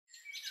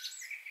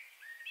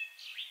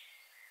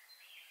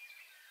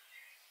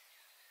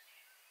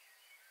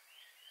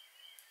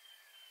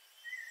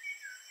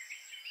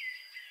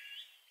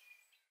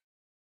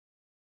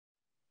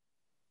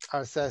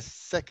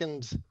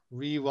second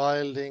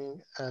Rewilding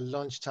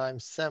lunchtime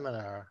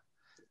seminar.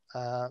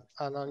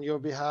 And on your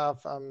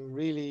behalf, I'm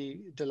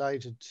really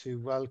delighted to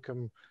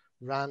welcome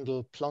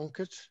Randall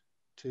Plunkett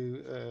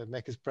to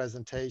make his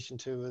presentation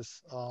to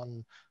us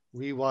on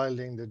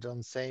Rewilding the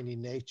Dunsany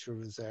Nature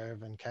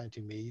Reserve in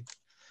County Meath.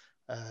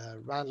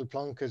 Randall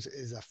Plunkett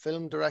is a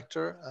film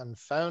director and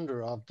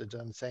founder of the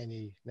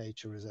Dunsany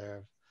Nature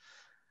Reserve.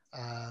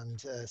 And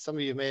some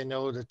of you may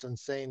know that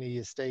Dunsany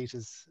Estate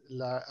is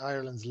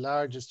Ireland's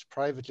largest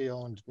privately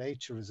owned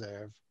nature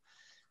reserve.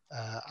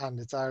 And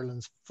it's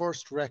Ireland's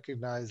first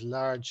recognised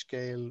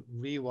large-scale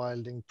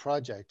rewilding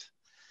project.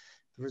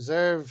 The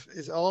reserve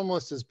is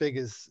almost as big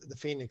as the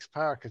Phoenix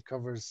Park. It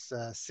covers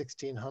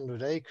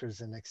 1,600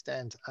 acres in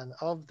extent, and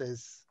of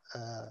this,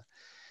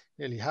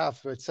 nearly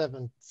half, about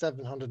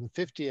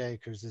 750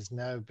 acres, is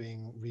now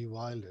being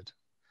rewilded.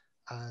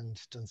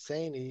 And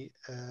Dunsany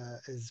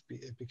has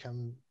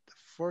become the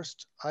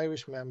first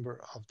Irish member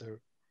of the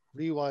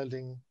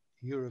Rewilding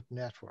Europe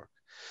network.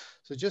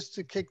 So just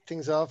to kick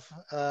things off,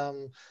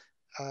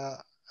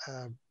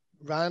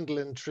 Randall,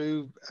 in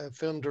true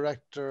film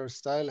director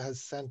style,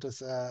 has sent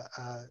us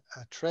a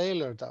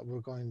trailer that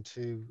we're going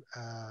to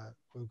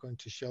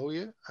show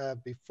you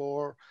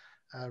before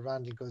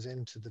Randall goes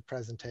into the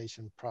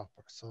presentation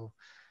proper. So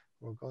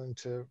we're going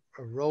to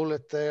roll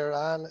it there,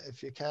 Anne,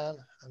 if you can,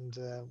 and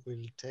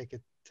we'll take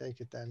it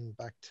then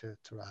back to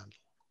Randall.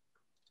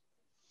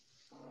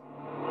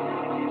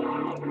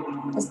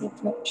 As they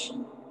approach,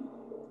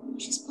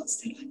 she spots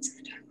their lights in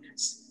the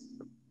darkness.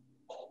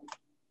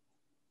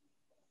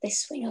 They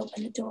swing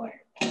open the door.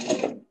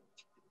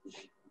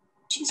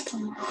 She's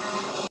coming.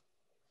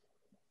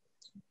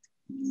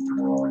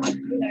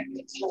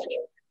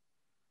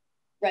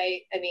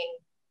 Right? I mean,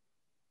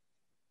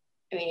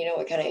 you know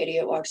what kind of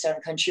idiot walks down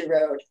a country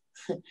road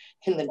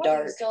in the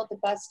dark? You're still at the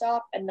bus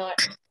stop and not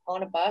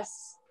on a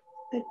bus?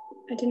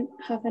 I didn't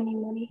have any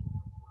money.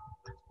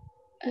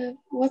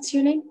 What's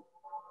your name?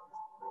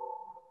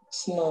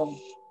 It's Mom.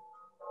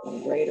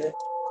 I'm greater.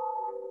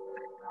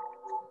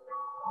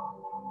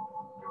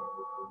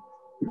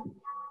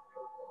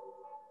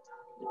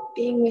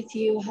 Being with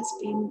you has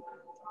been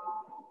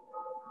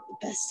the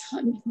best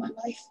time of my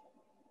life.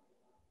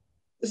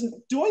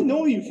 Listen, do I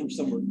know you from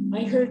somewhere?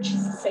 I heard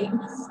she's a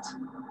Satanist.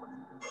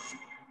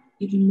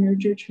 You've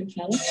murdered her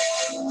fella?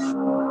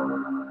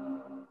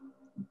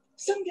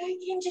 Some guy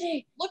came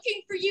today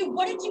looking for you.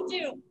 What did you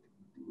do?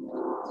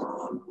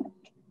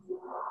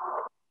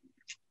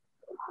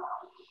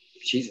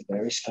 She's a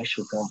very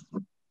special girl.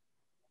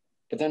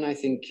 But then I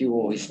think you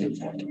always knew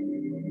that.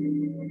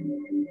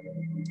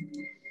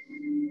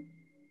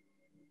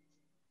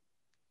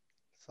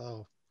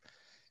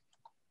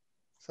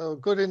 So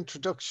good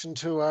introduction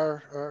to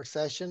our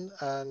session,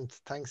 and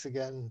thanks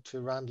again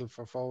to Randall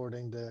for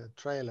forwarding the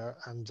trailer.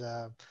 And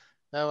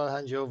now I'll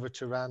hand you over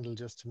to Randall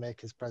just to make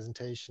his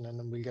presentation, and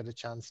then we'll get a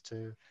chance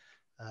to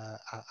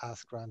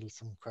ask Randall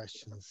some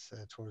questions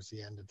towards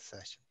the end of the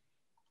session.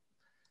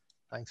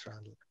 Thanks,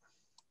 Randall.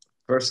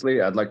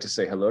 Firstly, I'd like to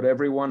say hello to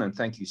everyone, and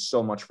thank you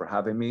so much for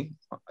having me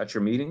at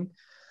your meeting.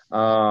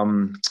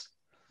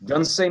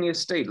 Dunsany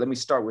Estate, let me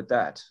start with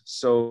that.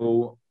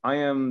 So I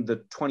am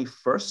the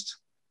 21st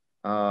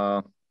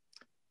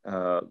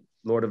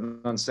Lord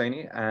of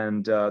Dunsany,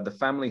 and the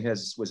family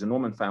was a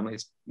Norman family.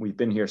 We've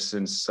been here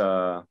since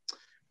the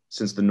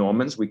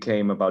Normans. We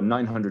came about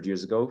 900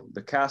 years ago.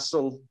 The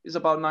castle is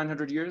about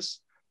 900 years,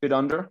 a bit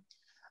under.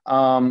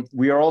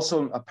 We are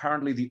also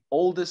apparently the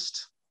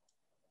oldest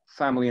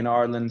family in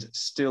Ireland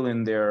still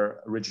in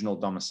their original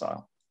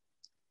domicile.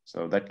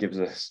 So that gives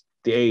us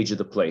the age of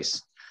the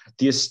place.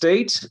 The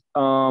estate,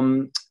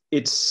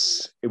 it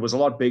was a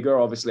lot bigger,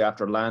 obviously,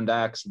 after land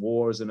acts,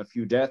 wars, and a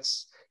few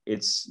deaths.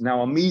 It's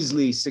now a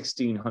measly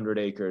 1,600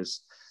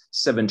 acres,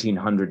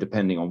 1,700,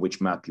 depending on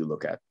which map you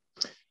look at.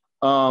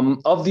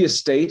 Of the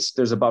estate,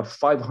 there's about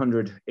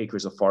 500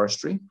 acres of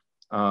forestry,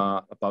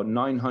 about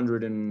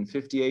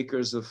 950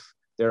 acres of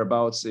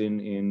thereabouts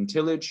in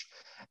tillage,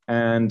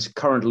 and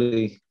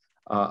currently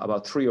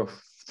about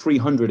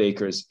 300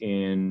 acres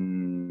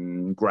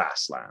in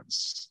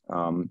grasslands.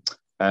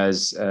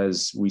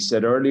 As we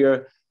said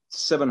earlier,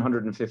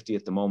 750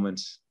 at the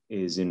moment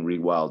is in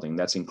rewilding.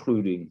 That's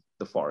including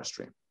the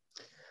forestry.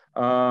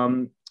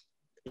 In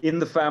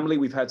the family,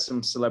 we've had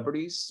some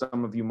celebrities.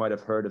 Some of you might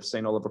have heard of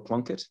St. Oliver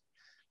Plunkett.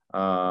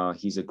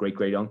 He's a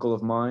great uncle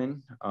of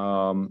mine.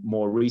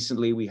 More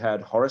recently, we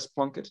had Horace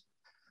Plunkett,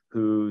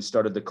 who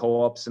started the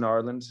co-ops in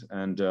Ireland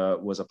and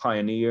was a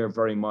pioneer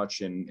very much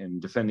in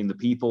defending the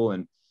people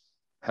and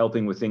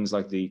helping with things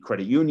like the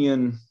credit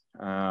union,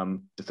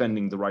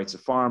 defending the rights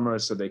of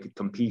farmers so they could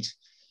compete,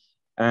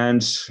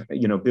 and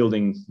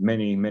building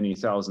many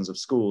thousands of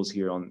schools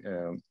here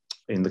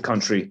in the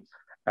country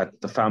at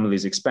the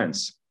family's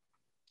expense.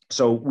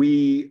 So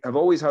we have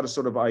always had a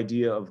sort of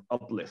idea of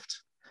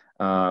uplift.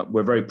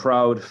 We're very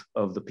proud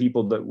of the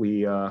people that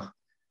we're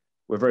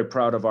very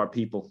proud of our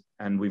people,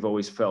 and we've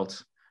always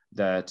felt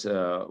that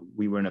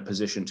we were in a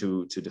position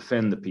to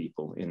defend the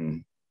people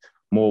in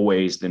more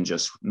ways than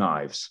just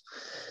knives.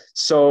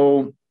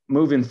 So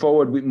moving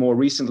forward, more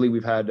recently,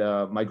 we've had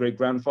my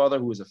great-grandfather,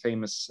 who was a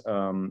famous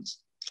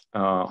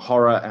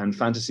horror and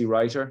fantasy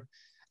writer,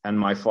 and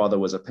my father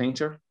was a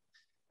painter,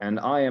 and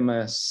I am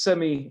a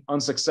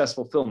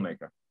semi-unsuccessful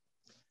filmmaker.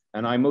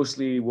 And I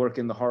mostly work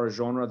in the horror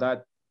genre.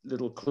 That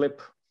little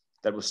clip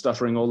that was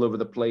stuttering all over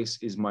the place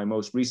is my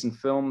most recent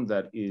film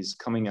that is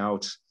coming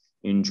out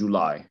in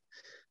July.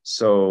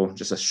 So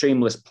just a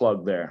shameless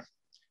plug there.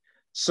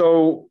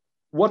 So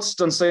what's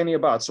Dunsany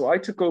about? So I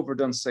took over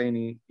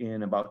Dunsany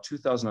in about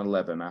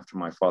 2011 after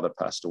my father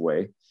passed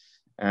away.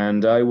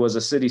 And I was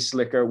a city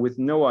slicker with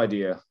no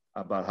idea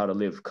about how to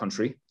live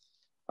country.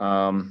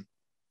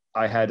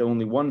 I had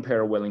only one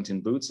pair of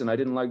Wellington boots and I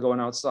didn't like going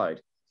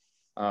outside.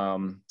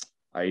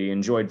 I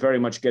enjoyed very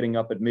much getting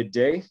up at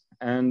midday.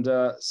 And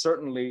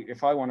certainly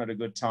if I wanted a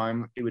good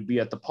time, it would be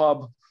at the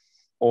pub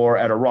or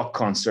at a rock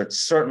concert,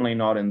 certainly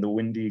not in the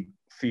windy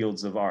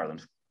fields of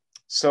Ireland.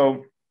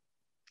 So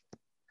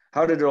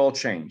how did it all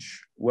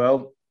change?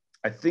 Well,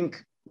 I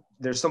think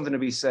there's something to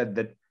be said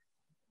that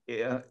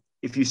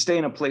if you stay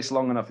in a place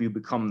long enough, you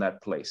become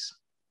that place.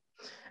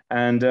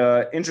 And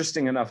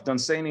interesting enough,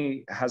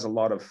 Dunsany has a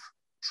lot of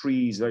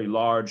trees, very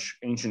large,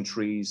 ancient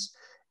trees.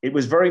 It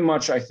was very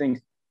much, I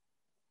think,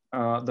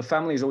 the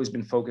family has always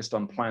been focused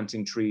on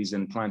planting trees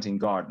and planting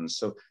gardens.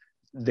 So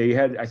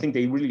I think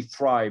they really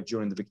thrived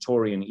during the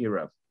Victorian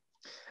era.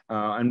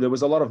 And there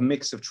was a lot of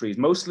mix of trees,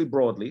 mostly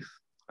broadleaf,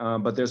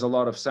 but there's a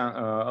lot of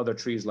other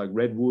trees like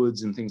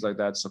redwoods and things like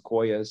that,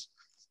 sequoias,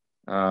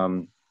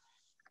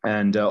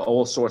 and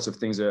all sorts of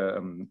things,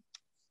 Lebanon,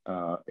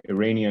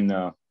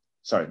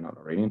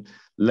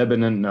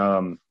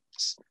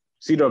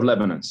 cedar of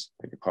Lebanon,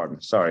 beg your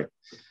pardon, sorry.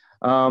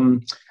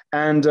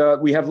 And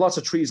we have lots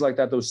of trees like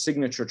that, those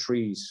signature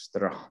trees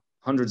that are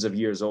hundreds of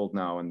years old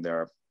now, and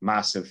they're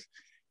massive.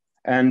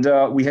 And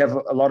we have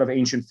a lot of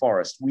ancient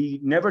forest. We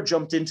never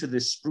jumped into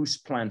this spruce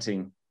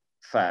planting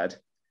fad.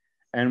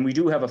 And we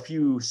do have a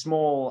few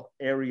small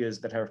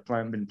areas that have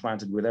been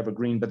planted with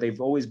evergreen, but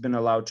they've always been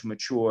allowed to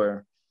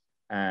mature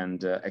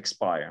and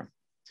expire.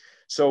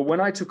 So when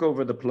I took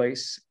over the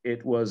place,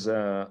 it was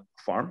a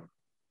farm.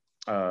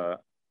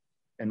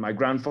 And my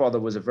grandfather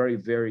was a very,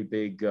 very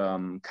big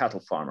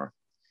cattle farmer.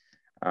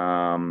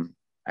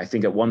 I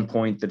think at one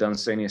point, the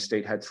Dunsany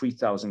estate had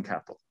 3,000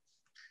 cattle.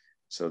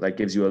 So that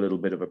gives you a little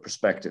bit of a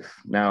perspective.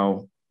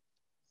 Now,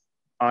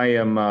 I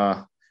am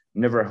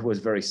never was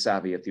very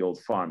savvy at the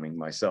old farming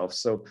myself.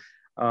 So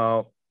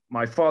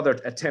my father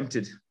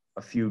attempted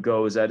a few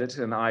goes at it,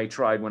 and I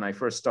tried when I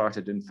first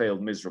started and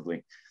failed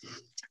miserably.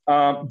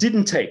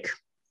 Didn't take.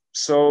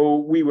 So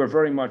we were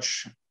very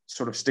much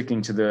sort of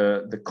sticking to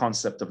the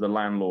concept of the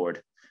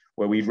landlord,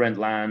 where we'd rent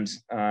land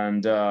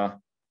and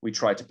we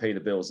tried to pay the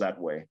bills that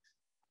way.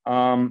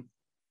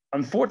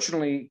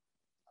 Unfortunately,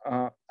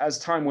 as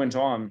time went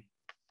on,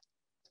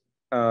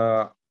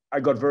 I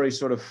got very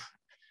sort of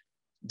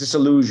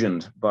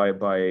disillusioned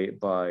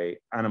by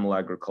animal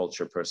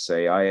agriculture per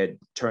se. I had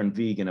turned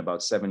vegan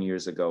about 7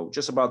 years ago.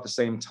 Just about the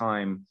same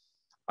time,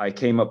 I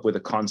came up with a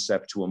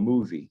concept to a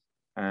movie.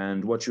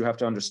 And what you have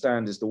to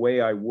understand is the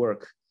way I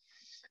work,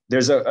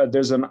 there's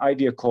an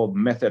idea called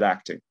method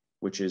acting,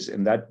 which is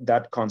in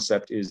that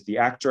concept is the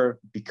actor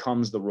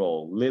becomes the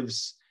role,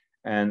 lives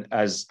and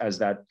as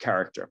that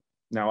character.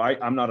 Now,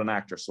 I'm not an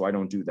actor, so I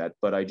don't do that,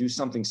 but I do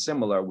something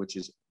similar, which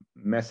is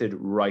method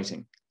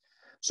writing.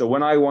 So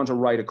when I want to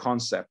write a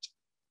concept,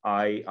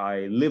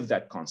 I live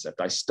that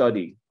concept. I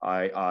study,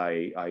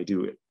 I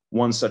do it.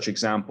 One such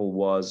example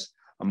was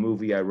a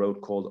movie I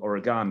wrote called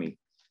Origami,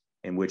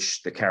 in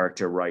which the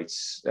character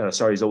writes,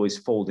 is always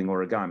folding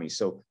origami.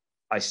 So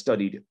I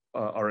studied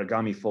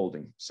origami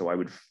folding. So I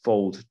would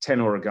fold 10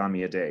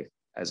 origami a day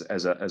as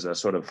a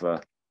sort of,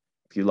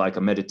 if you like,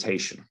 a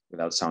meditation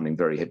without sounding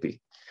very hippie.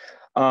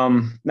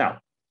 Now,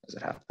 as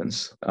it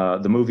happens,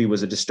 the movie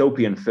was a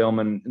dystopian film,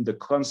 and the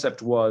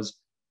concept was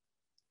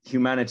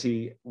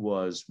humanity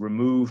was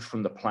removed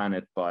from the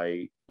planet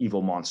by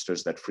evil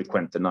monsters that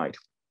frequent the night.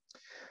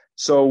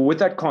 So with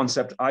that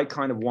concept, I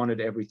kind of wanted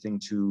everything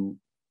to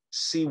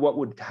see what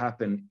would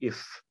happen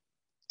if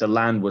the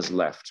land was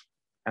left.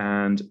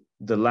 And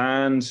the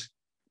land,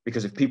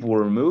 because if people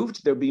were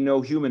removed, there'd be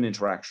no human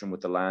interaction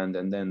with the land,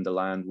 and then the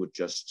land would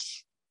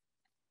just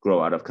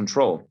grow out of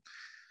control.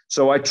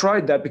 So I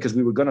tried that because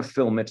we were going to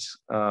film it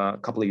a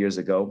couple of years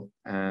ago,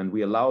 and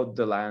we allowed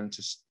the land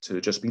to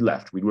just be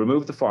left. We'd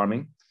remove the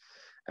farming,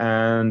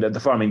 and the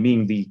farming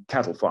being the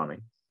cattle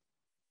farming,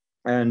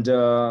 and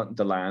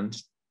the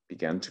land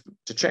began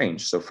to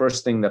change. So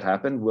first thing that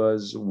happened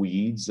was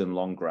weeds and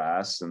long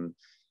grass and a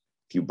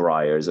few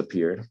briars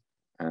appeared.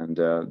 And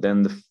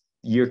then the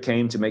year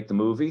came to make the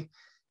movie,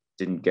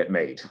 didn't get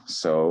made.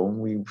 So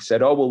we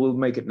said, oh, well, we'll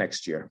make it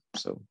next year.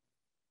 So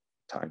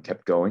time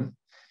kept going.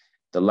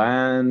 The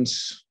land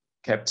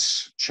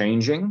kept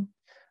changing.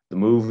 The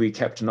movie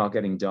kept not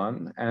getting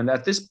done. And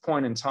at this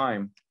point in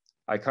time,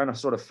 I kind of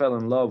sort of fell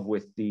in love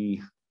with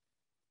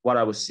what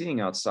I was seeing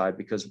outside,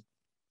 because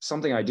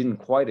something I didn't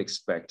quite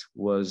expect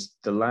was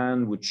the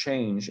land would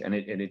change, and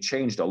it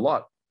changed a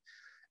lot.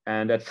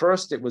 And at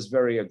first it was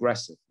very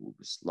aggressive. It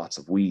was lots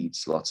of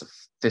weeds, lots of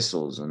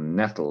thistles and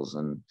nettles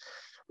and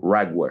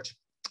ragwort.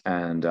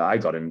 And I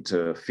got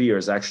into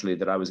fears actually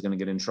that I was going to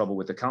get in trouble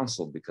with the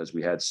council because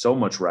we had so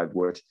much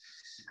ragwort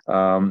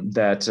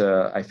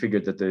that I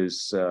figured that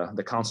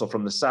the council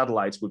from the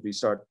satellites would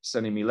start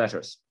sending me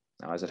letters.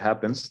 Now, as it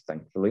happens,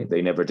 thankfully,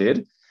 they never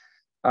did.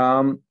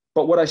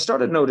 But what I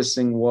started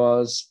noticing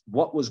was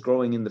what was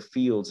growing in the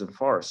fields and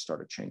forests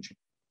started changing.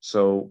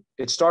 So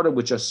it started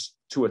with just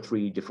 2 or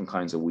 3 different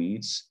kinds of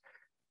weeds,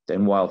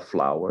 then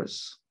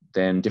wildflowers,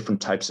 then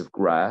different types of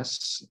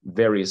grass,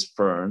 various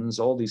ferns,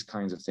 all these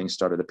kinds of things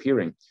started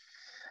appearing.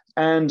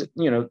 And,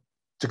 you know,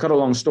 to cut a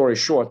long story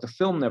short, the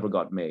film never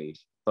got made,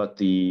 but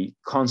the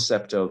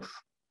concept of,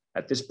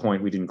 at this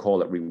point, we didn't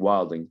call it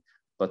rewilding,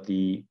 but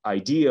the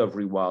idea of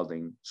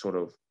rewilding sort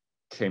of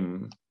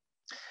came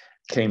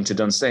to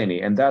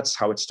Dunsany, and that's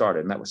how it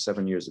started, and that was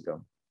 7 years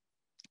ago.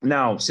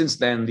 Now, since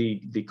then,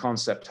 the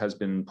concept has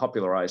been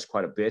popularized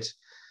quite a bit.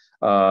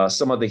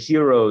 Some of the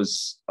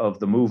heroes of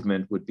the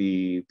movement would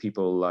be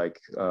people like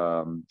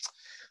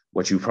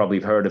what you've probably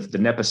heard of, the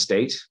Nep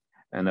Estate,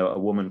 and a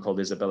woman called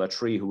Isabella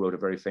Tree, who wrote a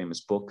very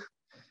famous book,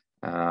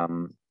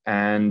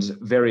 and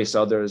various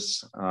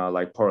others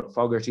like Porrick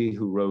Fogarty,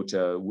 who wrote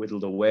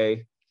Whittled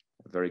Away,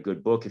 a very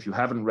good book. If you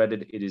haven't read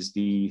it, it is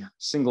the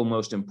single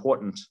most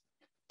important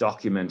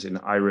document in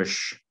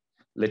Irish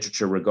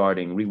literature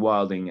regarding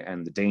rewilding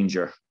and the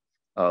danger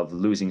of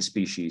losing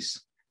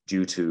species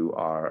due to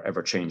our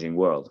ever-changing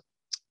world.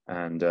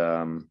 And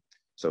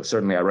so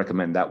certainly I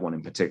recommend that one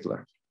in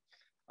particular.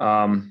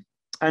 And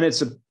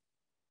it's a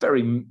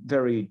very,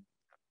 very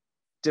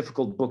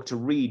difficult book to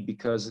read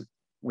because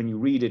when you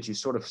read it, you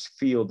sort of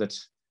feel that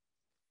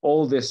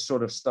all this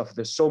sort of stuff,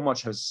 there's so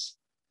much has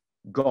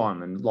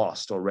gone and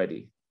lost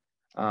already.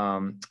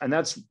 And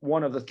that's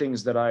one of the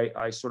things that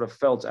I sort of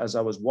felt as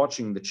I was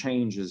watching the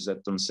changes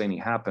at Dunsany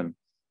happen.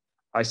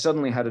 I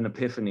suddenly had an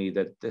epiphany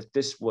that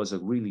this was a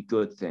really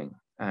good thing.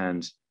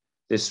 And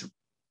this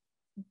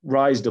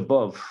rised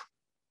above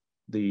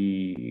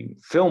the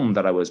film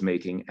that I was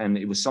making. And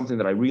it was something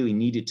that I really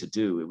needed to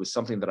do. It was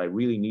something that I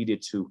really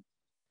needed to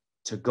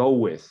go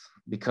with,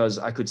 because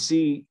I could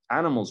see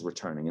animals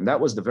returning. And that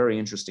was the very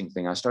interesting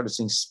thing. I started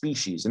seeing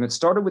species, and it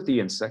started with the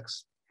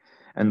insects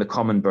and the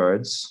common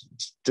birds.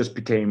 It just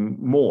became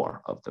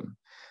more of them.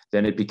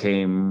 Then it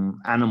became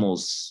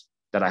animals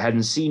that I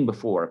hadn't seen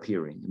before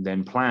appearing, and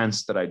then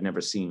plants that I'd never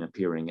seen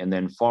appearing, and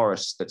then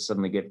forests that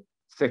suddenly get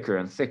thicker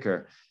and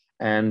thicker,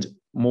 and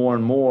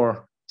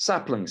more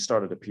saplings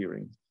started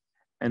appearing.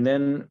 And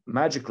then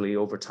magically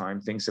over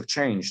time, things have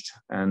changed.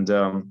 And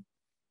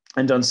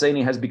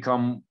Dunsany has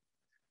become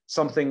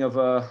something of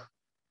a,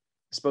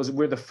 I suppose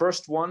we're the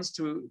first ones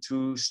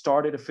to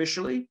start it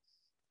officially.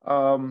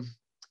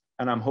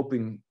 And I'm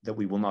hoping that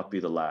we will not be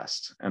the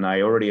last. And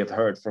I already have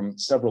heard from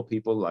several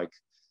people, like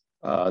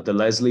the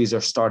Leslies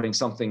are starting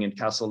something in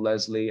Castle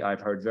Leslie.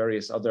 I've heard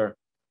various other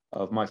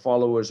of my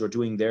followers are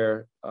doing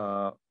their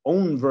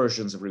own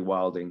versions of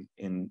rewilding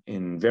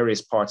in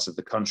various parts of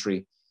the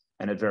country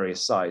and at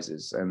various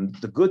sizes. And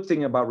the good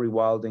thing about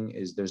rewilding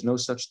is there's no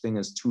such thing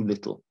as too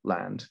little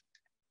land.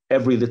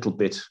 Every little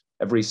bit,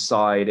 every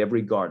side,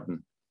 every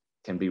garden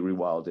can be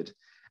rewilded.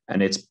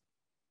 And it's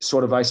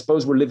sort of, I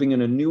suppose we're living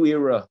in a new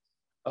era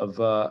of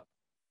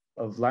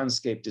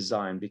landscape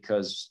design,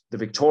 because the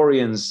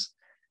Victorians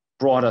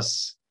brought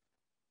us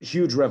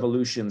huge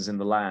revolutions in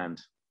the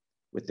land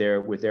with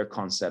their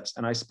concepts.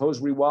 And I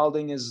suppose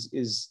rewilding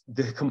is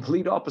the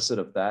complete opposite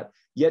of that,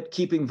 yet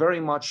keeping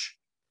very much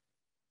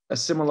a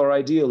similar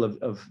ideal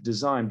of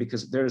design,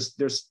 because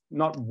there's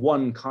not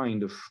one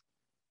kind of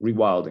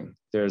rewilding.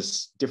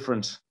 There's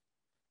different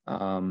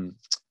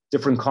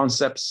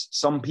concepts.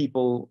 Some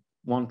people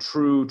want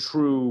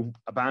true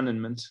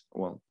abandonment.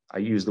 Well, I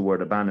use the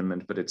word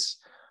abandonment, but it's,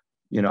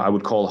 you know, I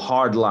would call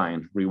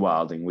hardline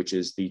rewilding, which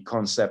is the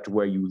concept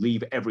where you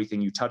leave everything,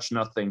 you touch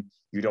nothing,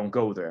 you don't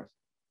go there.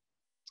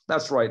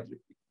 That's right,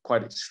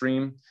 quite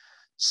extreme.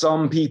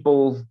 Some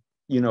people,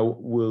 you know,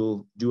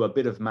 will do a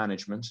bit of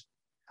management.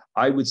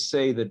 I would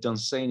say that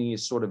Dunsany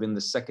is sort of in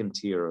the second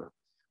tier.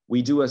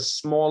 We do a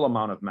small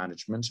amount of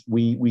management.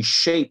 We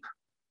shape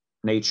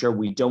nature.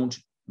 We don't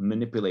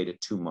manipulate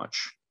it too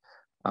much.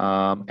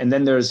 And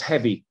then there's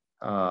heavy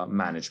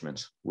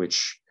management,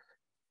 which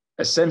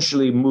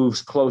essentially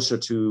moves closer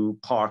to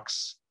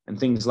parks and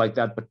things like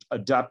that, but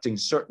adapting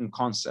certain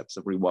concepts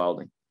of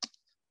rewilding.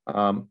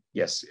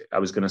 Yes, I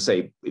was going to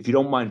say, if you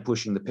don't mind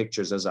pushing the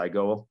pictures as I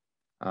go,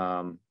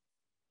 and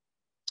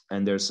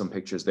there's some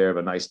pictures there of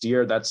a nice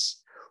deer.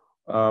 That's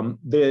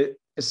the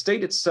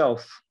estate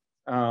itself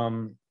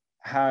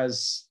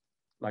has,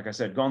 like I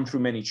said, gone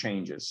through many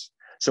changes.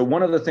 So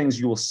one of the things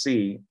you will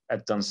see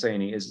at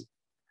Dunsany is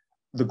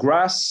the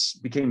grass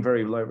became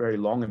very, very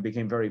long and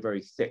became very,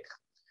 very thick.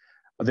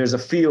 There's a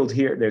field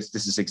here. This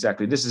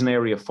is an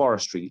area of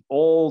forestry.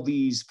 All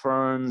these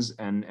ferns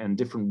and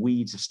different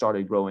weeds have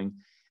started growing.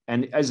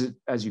 And as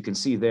you can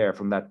see there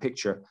from that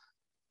picture,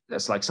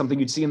 that's like something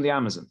you'd see in the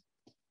Amazon.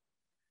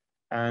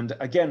 And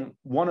again,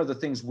 one of the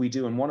things we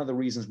do, and one of the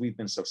reasons we've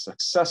been so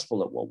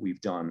successful at what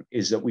we've done,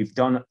 is that we've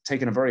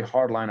taken a very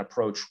hardline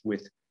approach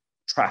with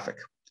traffic.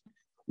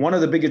 One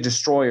of the biggest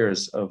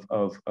destroyers of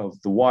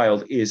the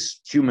wild is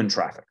human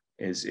traffic,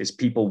 is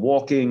people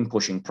walking,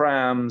 pushing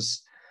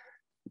prams,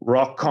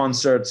 rock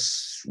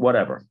concerts,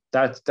 whatever.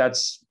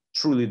 That's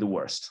truly the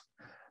worst.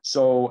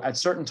 So at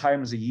certain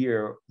times a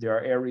year, there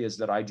are areas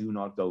that I do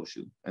not go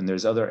to, and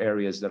there's other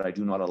areas that I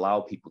do not allow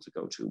people to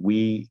go to.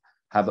 We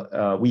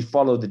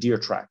follow the deer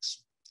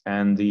tracks,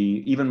 and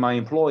even my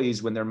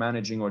employees, when they're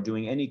managing or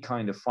doing any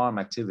kind of farm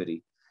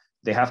activity,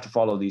 they have to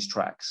follow these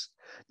tracks.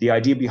 The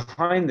idea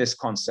behind this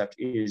concept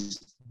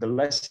is the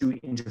less you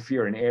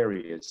interfere in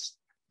areas,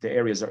 the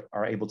areas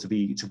are able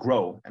to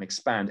grow and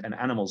expand, and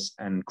animals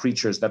and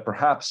creatures that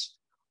perhaps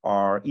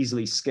are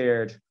easily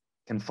scared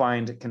can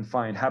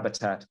find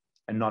habitat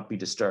and not be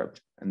disturbed.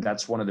 And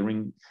that's one of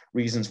the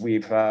reasons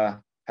we've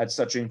had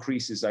such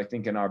increases, I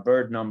think, in our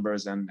bird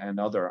numbers and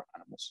other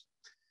animals.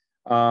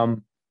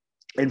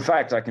 In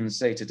fact, I can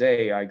say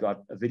today, I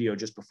got a video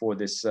just before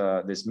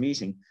this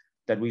meeting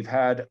that we've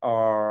had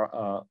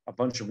a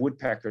bunch of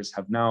woodpeckers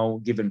have now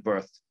given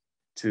birth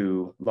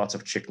to lots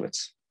of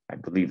chicklets. I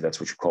believe that's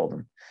what you call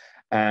them.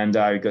 And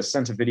I got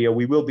sent a video.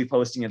 We will be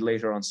posting it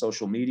later on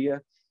social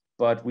media,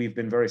 but we've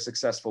been very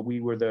successful.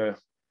 We were the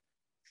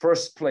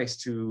first place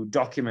to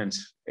document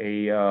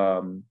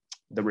the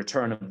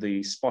return of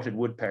the spotted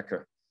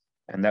woodpecker.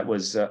 And that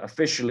was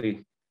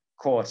officially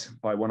caught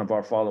by one of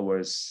our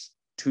followers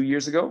 2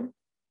 years ago.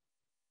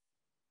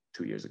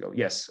 2 years ago,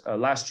 yes,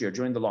 last year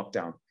during the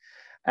lockdown.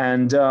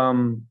 And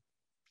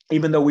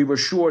even though we were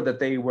sure that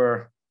they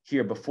were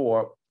here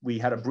before, we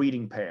had a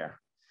breeding pair.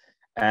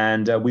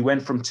 And we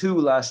went from 2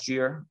 last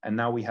year, and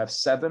now we have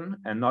 7,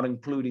 and not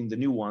including the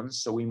new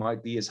ones. So we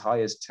might be as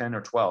high as 10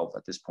 or 12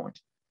 at this point.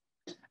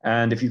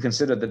 And if you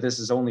consider that this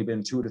has only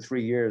been 2 to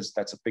 3 years,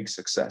 that's a big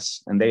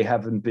success. And they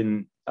haven't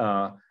been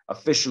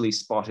officially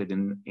spotted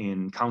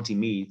in County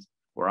Meath,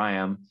 where I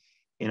am,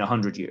 in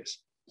 100 years.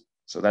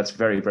 So that's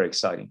very, very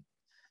exciting.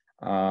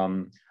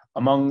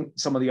 Among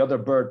some of the other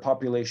bird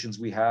populations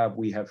we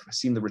have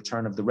seen the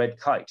return of the red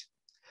kite.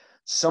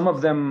 Some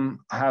of them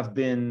have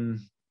been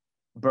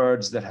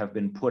birds that have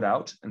been put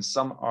out, and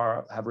some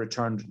have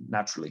returned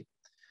naturally.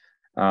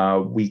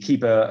 We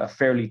keep a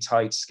fairly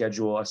tight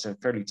schedule, a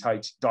fairly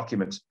tight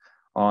document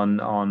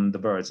on the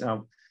birds.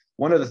 Now,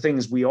 one of the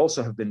things we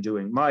also have been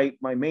doing,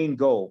 my main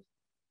goal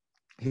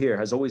here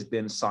has always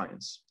been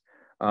science.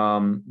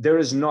 There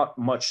is not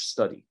much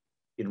study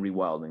in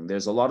rewilding.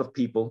 There's a lot of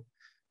people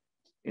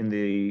in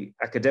the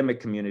academic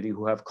community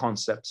who have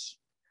concepts.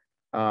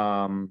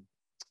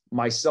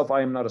 Myself,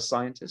 I am not a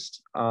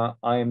scientist.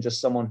 I am just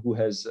someone who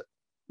has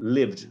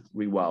lived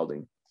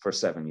rewilding for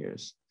 7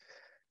 years.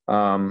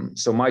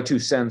 So my 2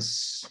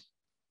 cents,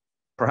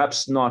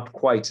 perhaps not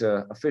quite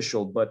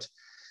official, but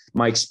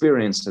my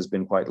experience has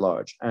been quite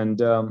large. And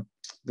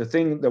the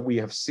thing that we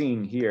have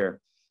seen here,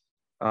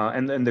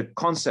 and the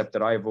concept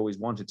that I've always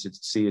wanted to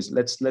see is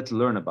let's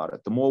learn about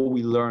it. The more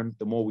we learn,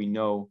 the more we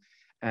know.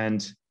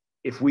 And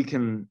if we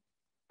can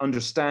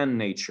understand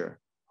nature,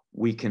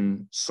 we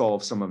can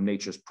solve some of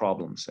nature's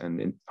problems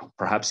and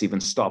perhaps even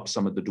stop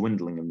some of the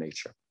dwindling of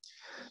nature.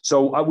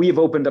 So we have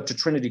opened up to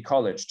Trinity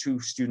College. 2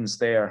 students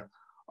there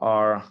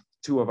are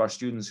 2 of our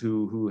students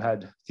who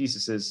had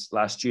theses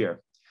last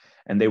year,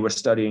 and they were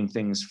studying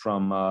things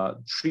from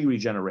tree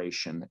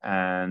regeneration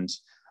and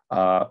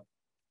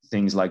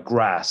things like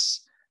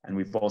grass. And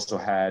we've also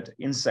had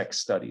insect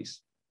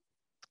studies.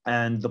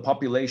 And the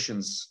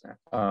populations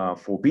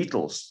for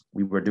beetles,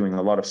 we were doing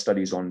a lot of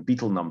studies on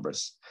beetle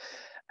numbers.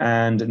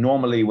 And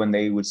normally when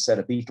they would set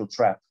a beetle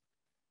trap,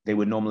 they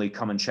would normally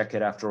come and check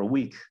it after a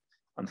week.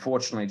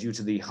 Unfortunately, due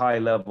to the high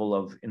level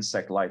of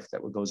insect life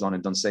that goes on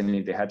in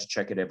Dunsany, they had to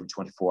check it every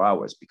 24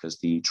 hours because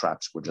the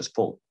traps were just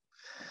full.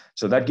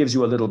 So that gives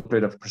you a little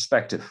bit of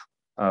perspective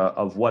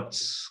of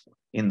what's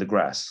in the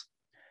grass.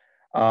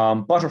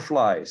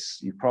 Butterflies,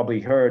 you've probably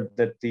heard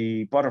that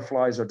the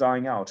butterflies are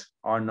dying out.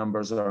 Our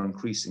numbers are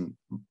increasing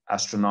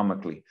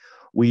astronomically.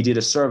 We did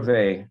a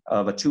survey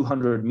of a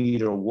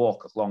 200-meter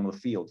walk along the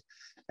field,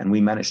 and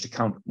we managed to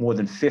count more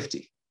than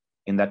 50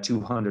 in that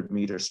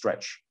 200-meter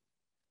stretch.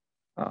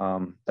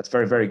 That's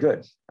very, very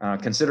good.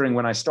 Considering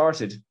when I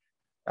started,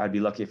 I'd be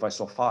lucky if I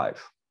saw 5.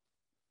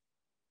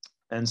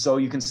 And so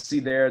you can see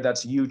there,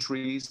 that's yew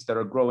trees that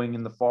are growing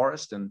in the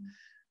forest and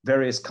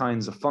various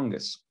kinds of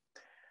fungus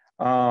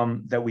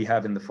that we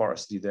have in the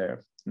forest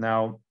there.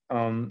 Now,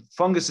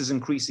 fungus is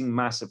increasing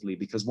massively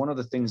because one of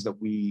the things that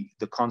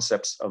the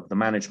concepts of the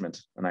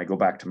management, and I go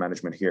back to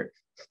management here,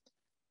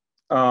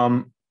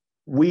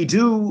 we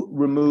do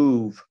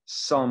remove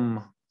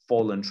some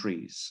fallen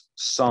trees,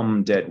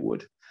 some dead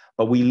wood,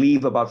 but we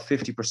leave about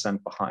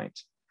 50% behind.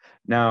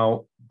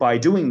 Now, by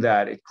doing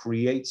that, it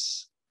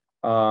creates,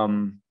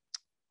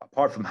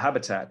 apart from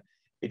habitat,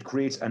 it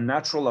creates a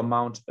natural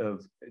amount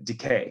of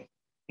decay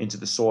into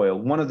the soil.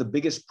 One of the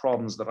biggest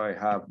problems that I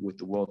have with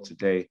the world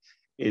today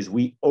is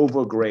we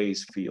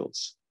overgraze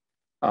fields.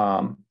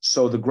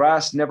 So the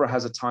grass never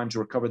has a time to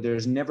recover.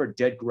 There's never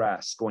dead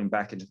grass going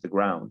back into the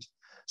ground.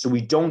 So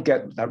we don't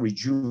get that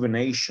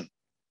rejuvenation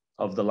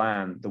of the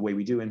land the way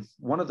we do. And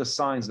one of the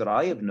signs that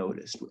I have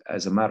noticed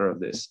as a matter of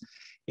this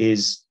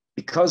is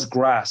because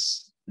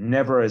grass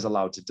never is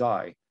allowed to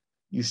die,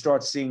 you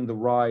start seeing the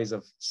rise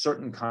of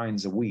certain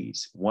kinds of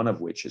weeds, one of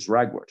which is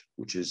ragwort,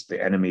 which is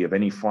the enemy of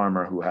any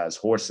farmer who has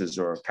horses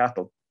or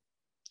cattle.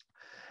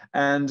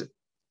 And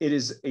it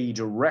is a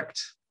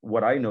direct,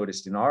 what I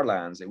noticed in our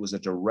lands, it was a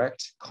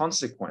direct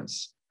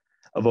consequence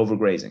of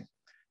overgrazing.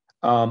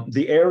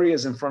 The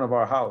areas in front of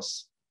our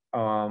house,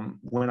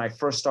 when I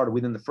first started,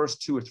 within the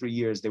first 2 or 3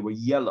 years, they were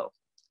yellow.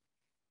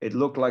 It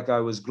looked like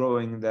I was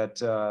growing that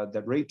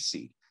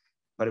rapeseed,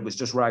 but it was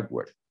just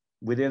ragwort.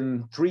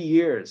 Within 3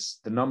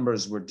 years, the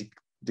numbers were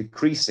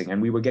decreasing,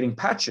 and we were getting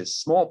patches,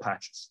 small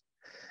patches.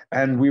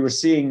 And we were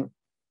seeing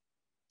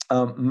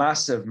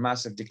massive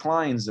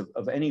declines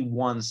of any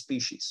one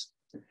species.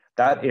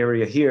 That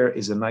area here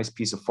is a nice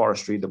piece of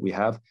forestry that we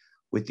have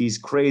with these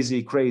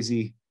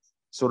crazy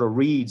sort of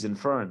reeds and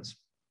ferns.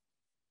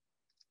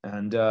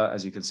 And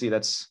as you can see,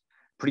 that's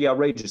pretty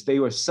outrageous. They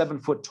were 7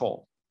 foot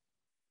tall.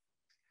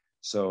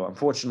 So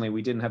unfortunately,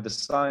 we didn't have the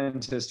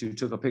scientist who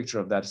took a picture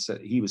of that.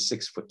 He was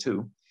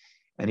 6'2".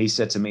 And he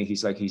said to me,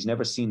 he's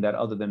never seen that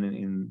other than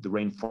in the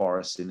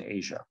rainforests in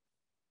Asia.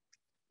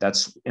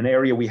 That's an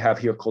area we have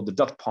here called the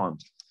duck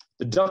pond.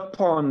 The duck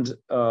pond,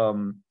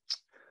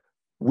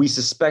 we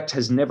suspect,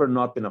 has never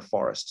not been a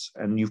forest.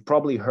 And you've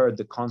probably heard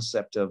the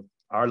concept of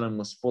Ireland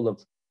was full of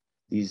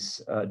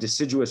these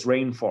deciduous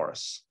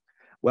rainforests.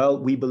 Well,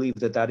 we believe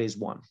that that is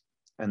one,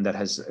 and that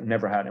has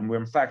never had. And we're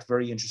in fact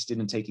very interested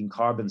in taking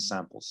carbon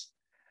samples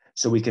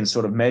so we can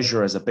sort of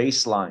measure as a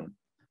baseline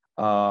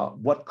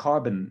what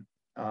carbon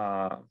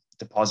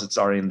deposits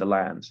are in the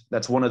land.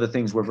 That's one of the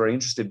things we're very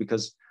interested,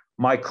 because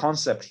my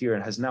concept here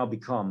has now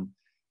become,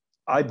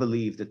 I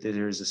believe that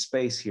there is a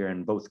space here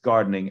in both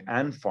gardening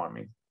and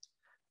farming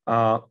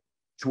to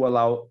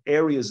allow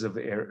areas of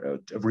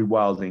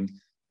rewilding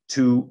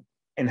to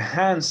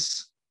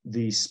enhance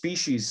the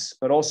species,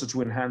 but also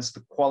to enhance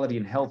the quality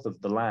and health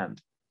of the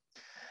land.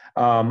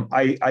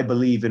 I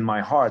believe in my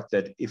heart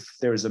that if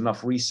there is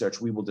enough research,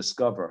 we will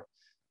discover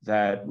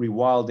that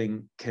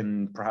rewilding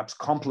can perhaps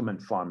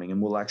complement farming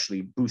and will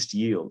actually boost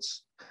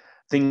yields.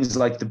 Things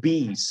like the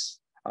bees,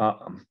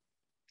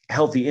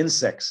 healthy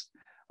insects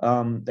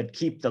that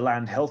keep the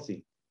land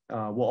healthy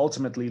will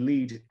ultimately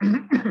lead,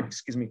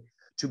 excuse me,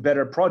 to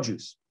better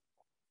produce.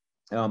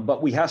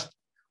 But we have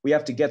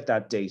to get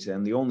that data,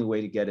 and the only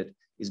way to get it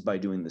is by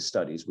doing the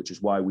studies, which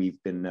is why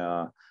we've been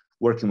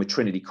working with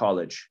Trinity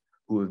College,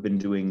 who have been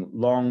doing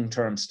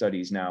long-term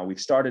studies now.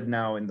 We've started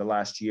now in the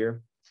last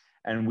year,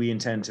 and we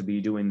intend to be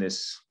doing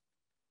this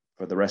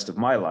for the rest of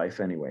my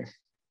life anyway.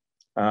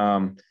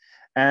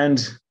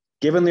 And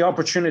given the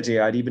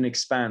opportunity, I'd even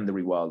expand the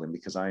rewilding,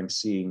 because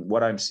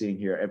what I'm seeing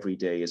here every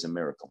day is a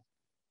miracle.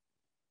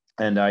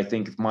 And I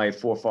think if my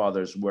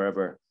forefathers were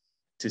ever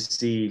to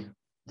see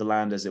the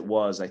land as it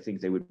was, I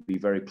think they would be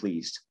very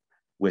pleased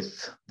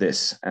with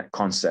this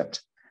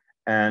concept.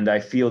 And I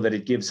feel that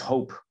it gives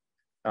hope,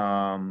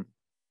 and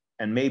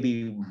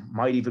maybe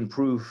might even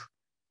prove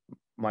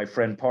my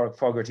friend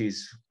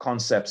Fogarty's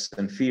concepts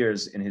and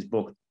fears in his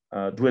book,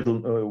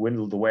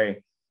 Dwindled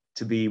Away,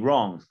 to be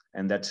wrong,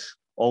 and that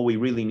all we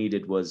really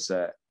needed was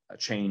a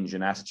change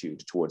in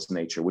attitude towards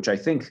nature, which I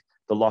think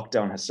the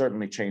lockdown has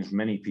certainly changed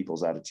many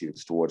people's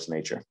attitudes towards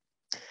nature.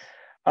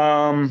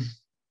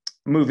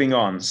 Moving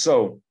on.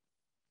 So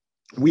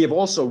we have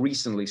also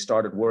recently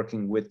started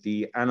working with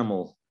the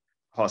animal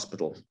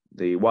hospital,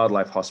 the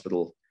wildlife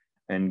hospital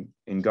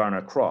in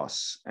Garner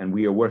Cross, and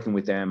we are working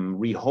with them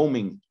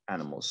rehoming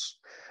animals.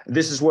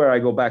 This is where I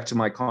go back to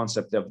my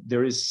concept of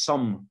there is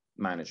some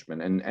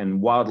management,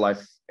 and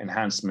wildlife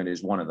enhancement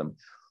is one of them.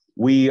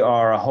 We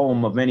are a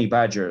home of many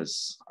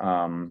badgers.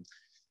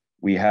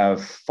 We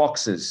have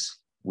foxes.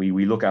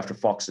 We look after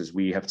foxes.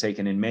 We have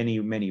taken in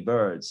many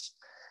birds.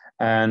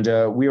 And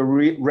we are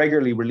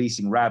regularly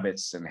releasing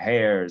rabbits and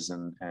hares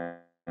and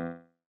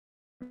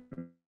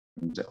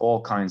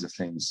all kinds of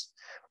things.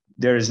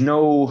 There is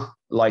no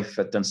life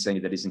at Dunsany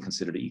that isn't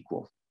considered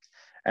equal.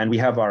 And we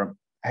have our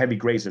heavy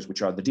grazers,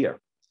 which are the deer.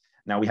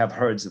 Now we have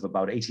herds of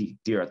about 80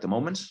 deer at the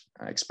moment.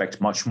 I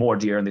expect much more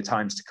deer in the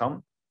times to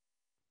come.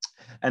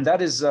 And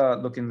that is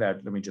looking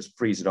at, let me just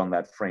freeze it on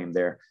that frame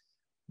there.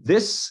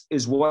 This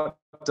is what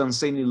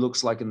Dunsany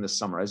looks like in the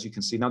summer, as you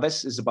can see. Now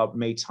this is about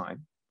May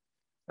time.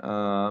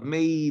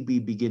 Maybe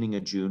beginning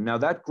of June. Now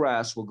that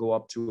grass will go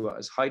up to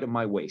as height of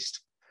my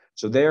waist.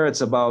 So there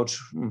it's about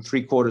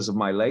 3/4 of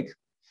my leg.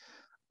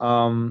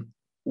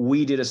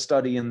 We did a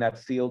study in that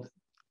field.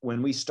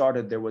 When we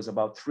started, there was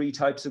about 3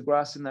 types of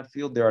grass in that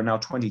field. There are now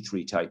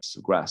 23 types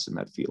of grass in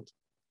that field.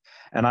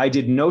 And I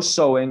did no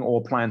sowing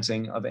or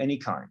planting of any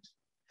kind.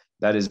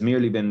 That has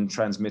merely been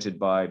transmitted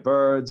by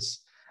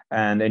birds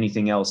and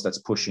anything else that's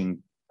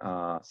pushing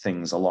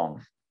things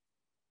along.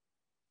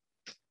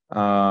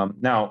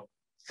 Now,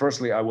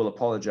 firstly, I will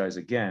apologize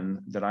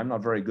again that I'm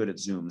not very good at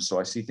Zoom, so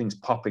I see things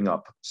popping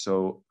up.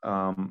 So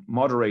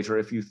moderator,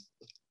 if you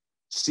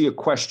see a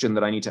question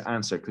that I need to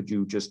answer, could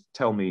you just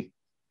tell me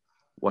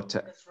what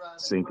to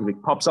see? Because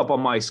it pops up on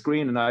my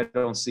screen and I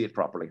don't see it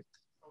properly.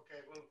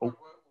 Okay, well,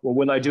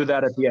 will I do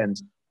that at the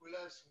end? We'll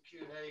have some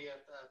Q&A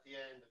at the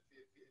end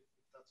if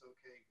that's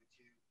okay with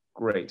you.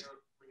 Great.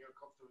 When you're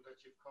comfortable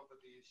that you've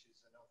covered the issues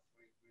enough.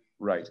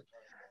 Right.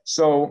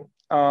 So,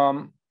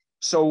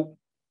 so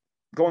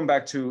going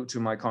back to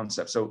my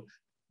concept. So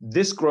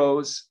this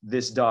grows,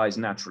 this dies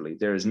naturally.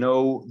 There's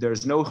no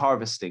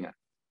harvesting.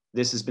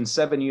 This has been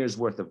 7 years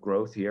worth of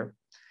growth here.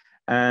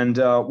 And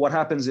what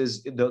happens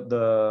is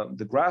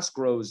the grass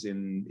grows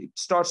it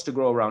starts to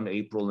grow around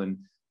April, and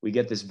we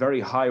get this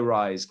very high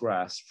rise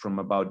grass from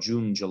about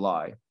June,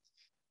 July.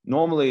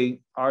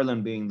 Normally,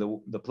 Ireland being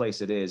the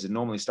place it is, it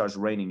normally starts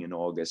raining in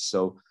August.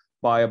 So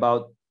by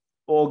about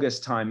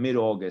August time,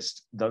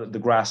 mid-August, the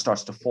grass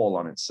starts to fall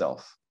on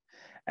itself.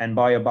 And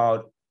by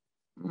about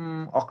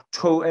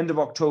end of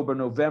October,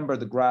 November,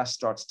 the grass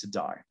starts to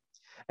die.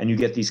 And you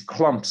get these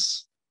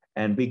clumps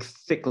and big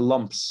thick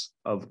lumps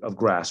of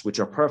grass, which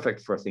are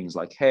perfect for things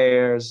like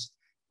hares,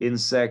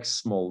 insects,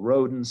 small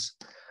rodents.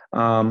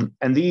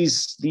 And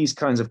these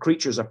kinds of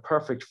creatures are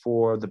perfect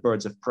for the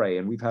birds of prey.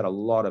 And we've had a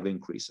lot of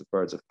increase of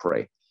birds of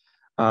prey.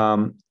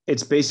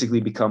 It's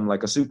basically become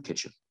like a soup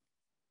kitchen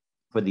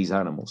for these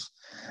animals.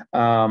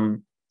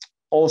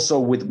 Also,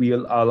 we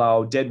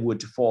allow dead wood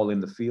to fall in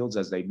the fields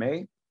as they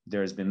may.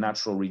 There has been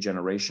natural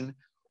regeneration.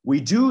 We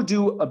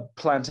do a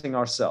planting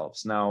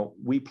ourselves. Now,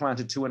 we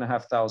planted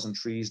 2,500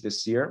 trees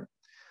this year.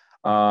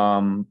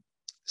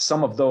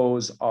 Some of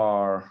those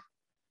are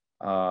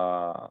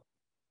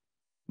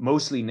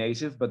mostly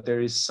native, but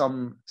there is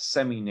some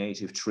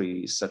semi-native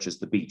trees, such as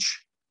the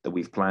beech, that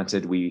we've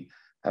planted. We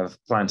have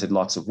planted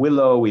lots of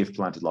willow. We have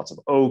planted lots of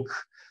oak,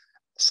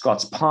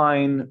 Scots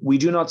pine. We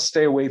do not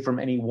stay away from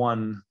any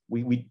one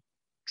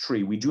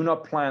tree. We do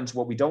not plant.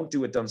 What we don't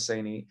do at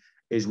Dunsany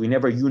is we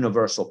never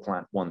universal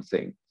plant one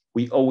thing.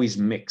 We always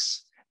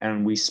mix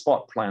and we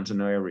spot plant in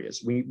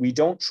areas. We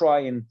don't try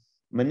and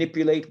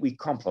manipulate, we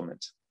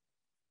complement.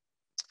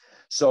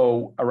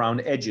 So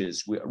around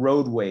edges,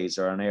 roadways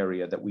are an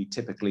area that we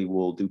typically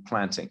will do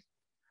planting.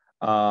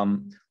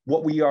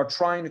 What we are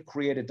trying to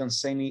create at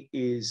Dunsany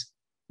is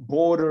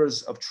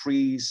borders of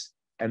trees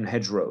and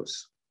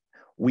hedgerows.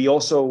 We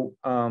also,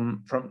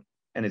 and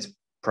it's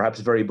perhaps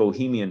very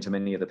bohemian to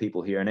many of the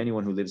people here, and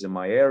anyone who lives in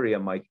my area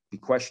might be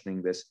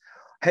questioning this.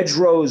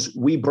 Hedgerows,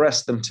 we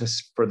breast them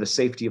for the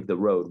safety of the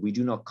road. We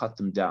do not cut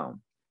them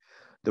down.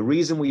 The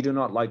reason we do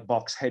not like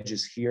box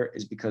hedges here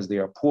is because they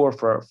are poor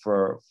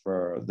for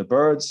the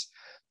birds.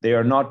 They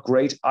are not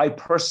great. I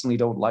personally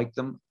don't like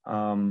them.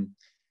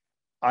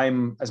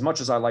 As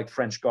much as I like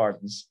French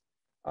gardens,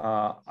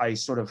 I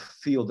sort of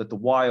feel that the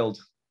wild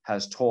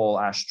has tall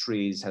ash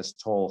trees, has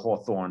tall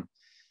hawthorn,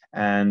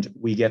 and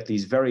we get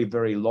these very,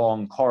 very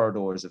long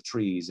corridors of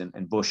trees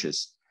and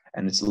bushes.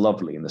 And it's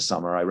lovely in the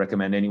summer. I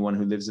recommend anyone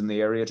who lives in the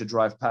area to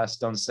drive past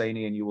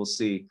Dunsany and you will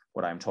see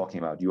what I'm talking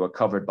about. You are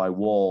covered by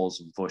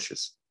walls and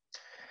bushes.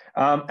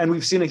 And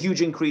we've seen a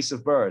huge increase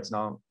of birds.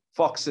 Now,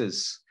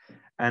 foxes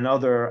and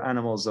other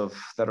animals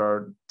that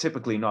are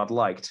typically not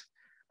liked,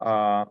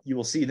 you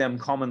will see them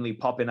commonly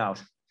popping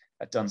out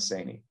at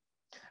Dunsany.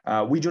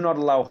 We do not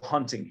allow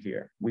hunting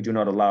here. We do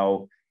not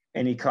allow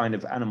any kind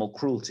of animal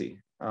cruelty.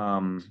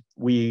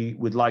 We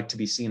would like to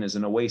be seen as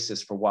an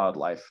oasis for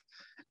wildlife,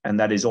 and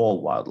that is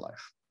all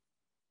wildlife.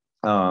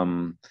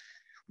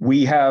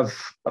 We have,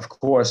 of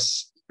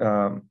course,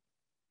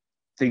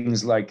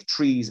 things like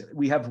trees.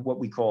 We have what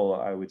we call,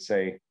 I would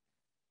say,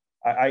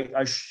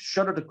 I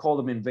shudder to call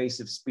them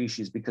invasive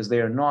species because they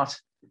are not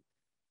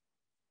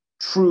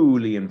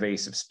truly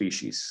invasive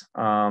species,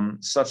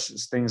 such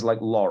as things like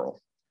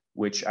laurel,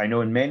 which I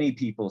know in many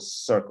people's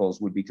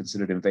circles would be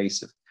considered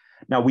invasive.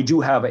 Now, we do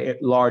have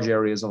large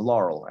areas of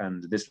laurel,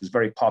 and this was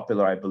very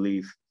popular, I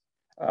believe,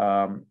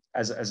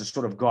 as a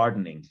sort of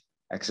gardening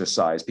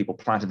exercise. People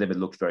planted them, it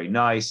looked very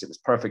nice. It was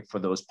perfect for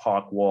those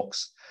park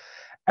walks.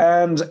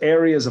 And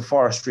areas of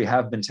forestry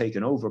have been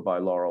taken over by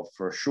laurel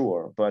for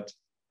sure. But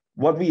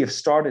what we have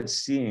started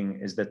seeing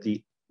is that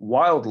the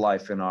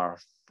wildlife in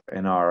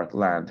our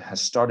land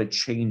has started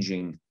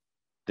changing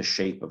the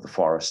shape of the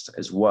forest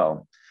as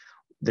well.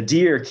 The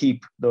deer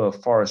keep the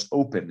forest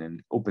open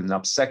and open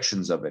up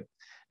sections of it.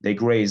 They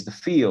graze the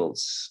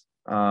fields.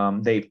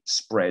 They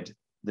spread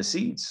the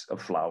seeds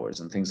of flowers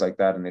and things like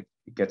that, and it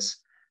gets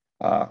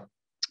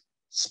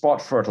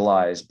spot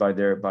fertilized by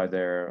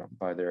their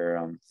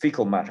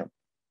fecal matter.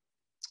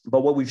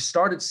 But what we've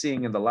started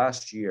seeing in the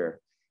last year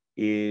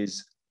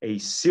is a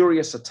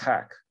serious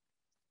attack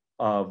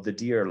of the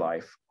deer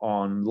life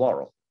on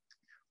laurel.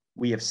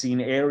 We have seen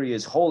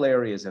whole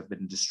areas have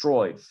been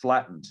destroyed,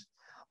 flattened.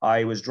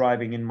 I was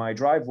driving in my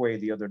driveway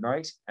the other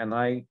night, and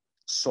I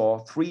saw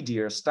 3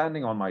 deer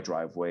standing on my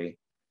driveway,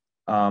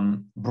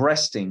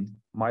 breasting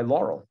my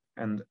laurel.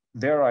 And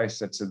there I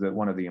said to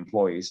one of the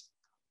employees,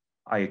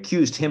 I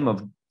accused him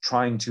of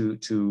trying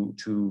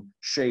to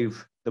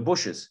shave the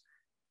bushes.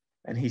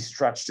 And he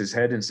scratched his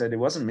head and said, it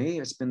wasn't me,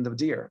 it's been the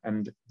deer.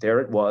 And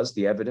there it was,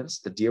 the evidence.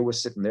 The deer was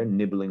sitting there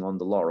nibbling on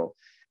the laurel.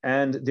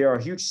 And there are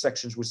huge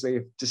sections which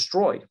they've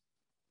destroyed.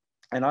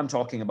 And I'm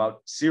talking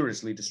about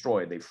seriously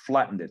destroyed. They've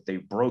flattened it,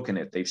 they've broken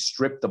it, they've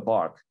stripped the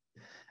bark.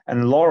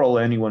 And laurel,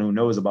 anyone who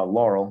knows about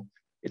laurel,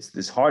 it's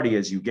as hardy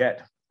as you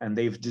get. And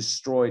they've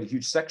destroyed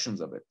huge sections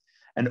of it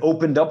and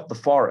opened up the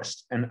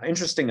forest. And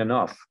interesting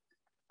enough,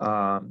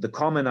 the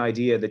common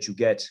idea that you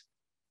get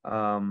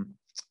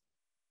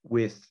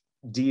with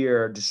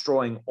deer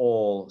destroying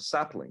all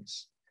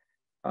saplings,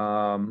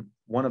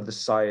 one of the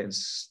science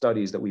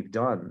studies that we've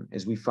done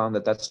is we found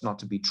that that's not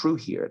to be true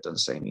here at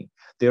Dunsany.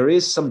 There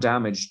is some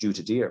damage due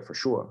to deer for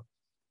sure,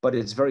 but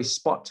it's very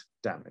spot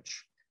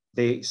damage.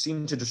 They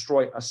seem to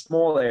destroy a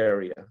small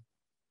area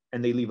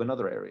and they leave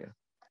another area.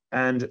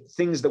 And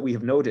things that we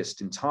have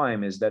noticed in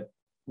time is that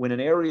when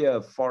an area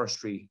of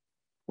forestry,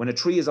 when a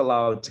tree is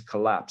allowed to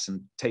collapse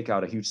and take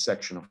out a huge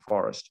section of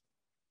forest,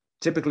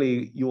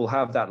 typically you will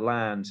have that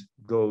land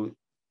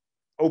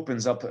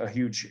opens up a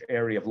huge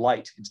area of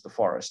light into the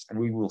forest, and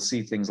we will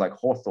see things like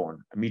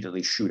hawthorn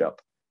immediately shoot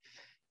up.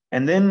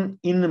 And then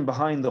in and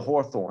behind the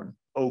hawthorn,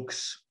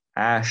 oaks,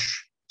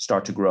 ash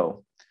start to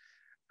grow.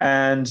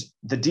 And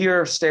the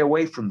deer stay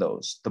away from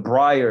those. The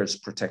briars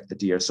protect the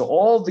deer. So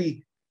all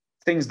the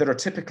things that are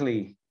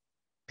typically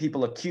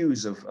people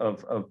accuse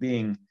of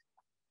being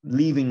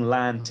leaving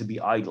land to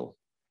be idle,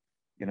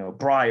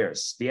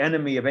 briars, the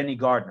enemy of any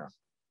gardener,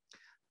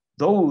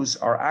 those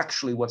are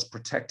actually what's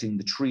protecting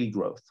the tree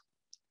growth.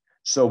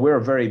 So we're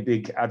a very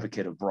big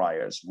advocate of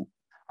briars.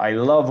 I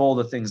love all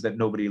the things that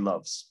nobody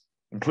loves,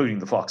 including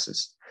the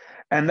foxes.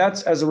 And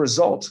that's, as a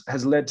result,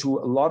 has led to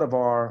a lot of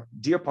our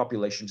deer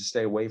population to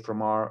stay away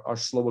from our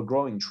slower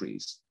growing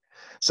trees.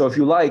 So if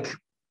you like,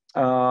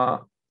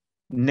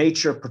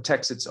 nature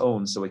protects its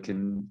own so it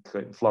can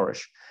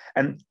flourish.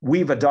 And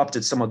we've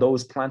adopted some of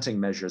those planting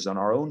measures on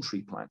our own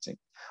tree planting.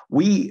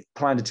 We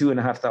planted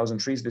 2,500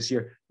 trees this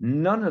year.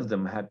 None of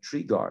them had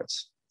tree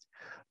guards.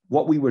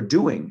 What we were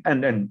doing,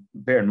 and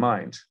bear in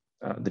mind,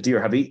 the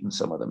deer have eaten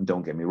some of them,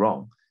 don't get me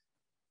wrong,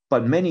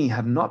 but many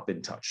have not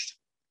been touched.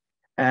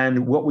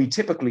 And what we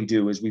typically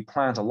do is we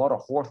plant a lot of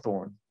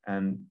hawthorn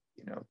and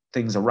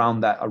things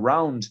around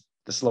the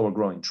slower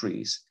growing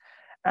trees,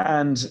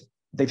 and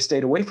they've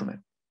stayed away from it.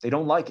 They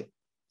don't like it.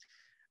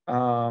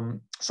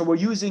 So we're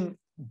using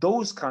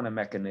those kind of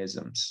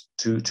mechanisms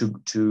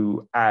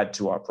to add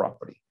to our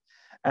property.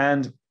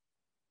 And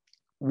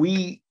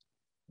we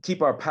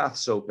keep our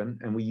paths open,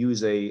 and we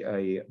use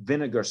a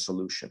vinegar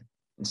solution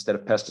instead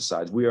of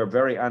pesticides. We are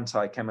very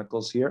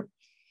anti-chemicals here.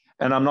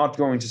 And I'm not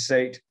going to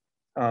say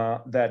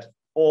that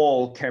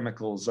all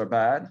chemicals are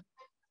bad,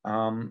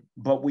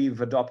 but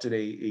we've adopted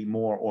a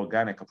more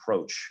organic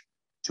approach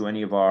to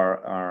any of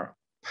our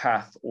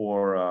path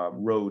or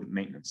road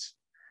maintenance.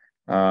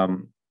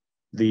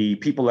 The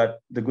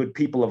good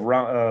people of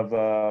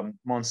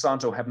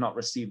Monsanto have not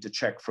received a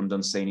check from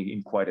Dunsany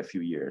in quite a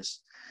few years,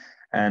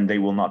 and they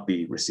will not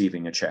be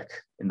receiving a check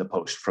in the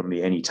post from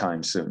me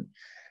anytime soon.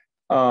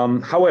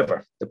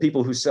 However, the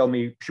people who sell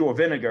me pure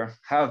vinegar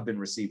have been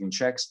receiving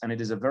checks, and it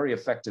is a very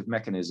effective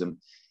mechanism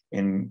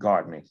in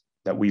gardening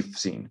that we've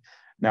seen.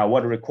 Now,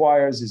 what it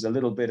requires is a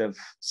little bit of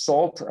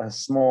salt, a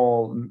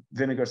small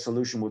vinegar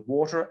solution with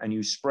water, and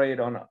you spray it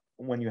on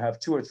when you have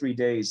 2 or 3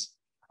 days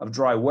of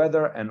dry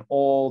weather, and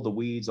all the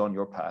weeds on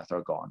your path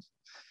are gone.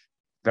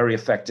 Very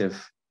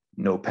effective.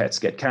 No pets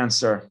get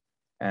cancer,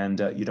 and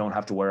you don't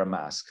have to wear a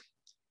mask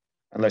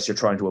unless you're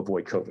trying to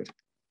avoid COVID.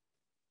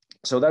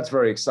 So that's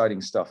very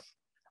exciting stuff.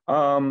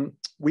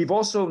 We've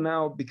also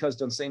now, because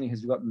Dunsany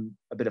has gotten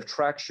a bit of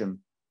traction,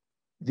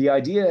 the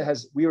idea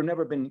we have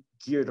never been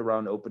geared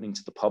around opening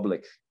to the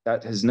public.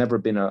 That has never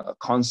been a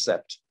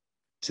concept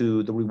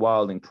to the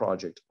Rewilding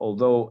project.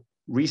 Although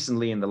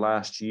recently in the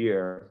last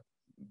year,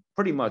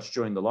 pretty much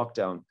during the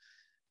lockdown,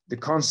 the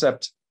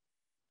concept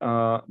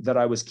that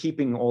I was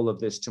keeping all of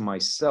this to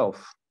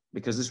myself,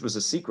 because this was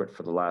a secret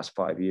for the last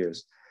 5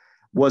 years,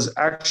 was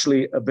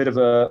actually a bit of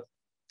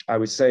I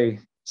would say,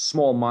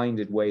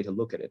 small-minded way to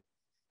look at it.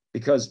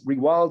 Because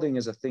rewilding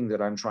is a thing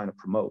that I'm trying to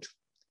promote.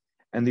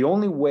 And the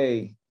only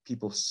way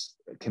people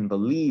can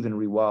believe in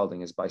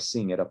rewilding is by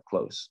seeing it up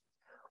close.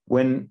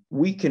 When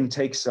we can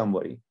take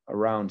somebody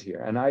around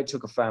here, and I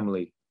took a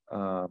family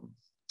about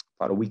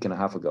a week and a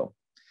half ago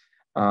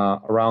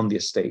around the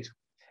estate,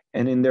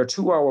 and in their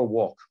 2-hour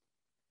walk,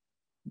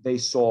 they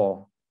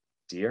saw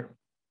deer,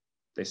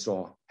 they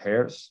saw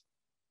hares,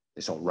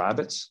 they saw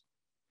rabbits,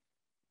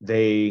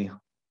 they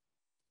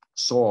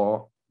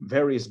saw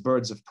various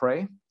birds of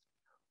prey.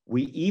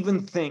 We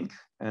even think,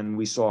 and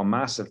we saw a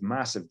massive,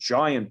 massive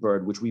giant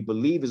bird, which we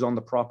believe is on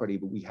the property,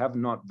 but we have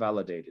not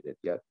validated it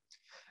yet.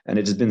 And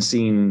it has been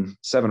seen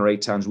 7 or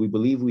 8 times. We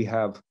believe we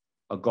have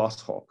a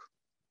goshawk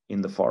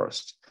in the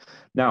forest.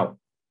 Now,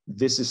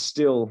 this is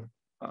still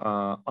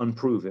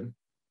unproven.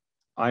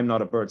 I'm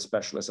not a bird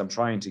specialist. I'm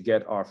trying to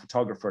get our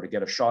photographer to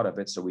get a shot of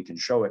it so we can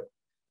show it.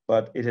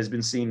 But it has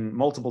been seen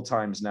multiple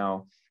times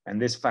now, and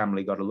this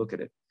family got a look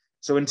at it.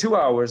 So in 2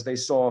 hours, they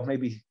saw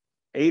maybe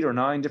 8 or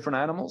 9 different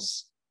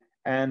animals,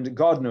 and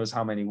God knows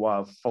how many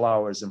wild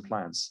flowers and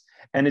plants.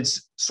 And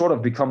it's sort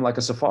of become like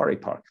a safari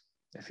park,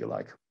 if you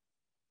like.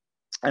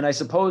 And I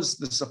suppose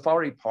the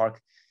safari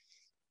park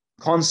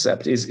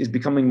concept is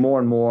becoming more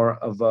and more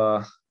of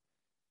a,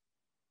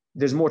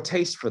 there's more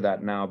taste for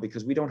that now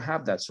because we don't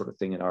have that sort of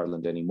thing in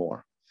Ireland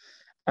anymore.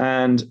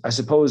 And I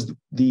suppose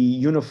the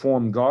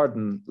uniform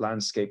garden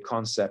landscape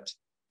concept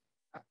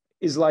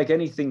is like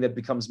anything that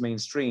becomes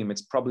mainstream.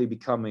 It's probably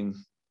becoming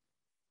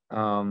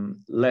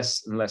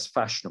less and less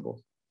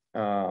fashionable,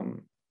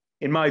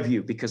 in my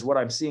view, because what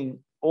I'm seeing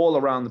all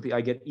around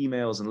I get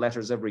emails and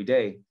letters every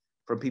day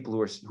from people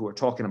who are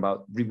talking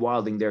about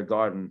rewilding their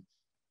garden,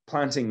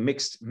 planting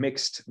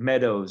mixed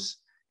meadows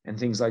and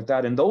things like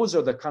that. And those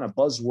are the kind of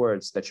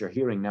buzzwords that you're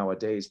hearing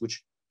nowadays,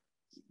 which,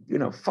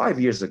 5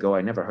 years ago,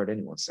 I never heard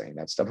anyone saying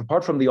that stuff,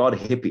 apart from the odd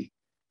hippie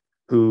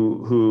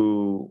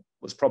who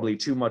was probably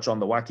too much on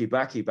the wacky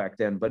backy back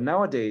then. But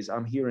nowadays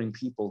I'm hearing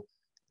people,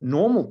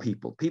 normal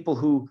people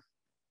who,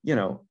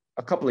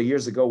 a couple of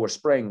years ago were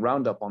spraying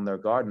Roundup on their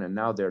garden, and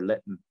now they're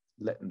letting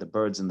the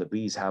birds and the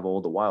bees have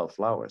all the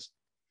wildflowers.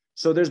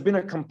 So there's been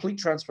a complete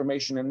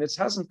transformation, and this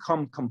hasn't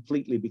come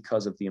completely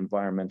because of the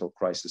environmental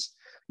crisis.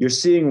 You're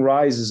seeing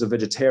rises of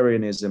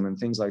vegetarianism and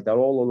things like that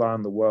all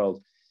around the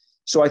world.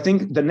 So I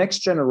think the next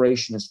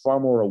generation is far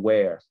more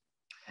aware.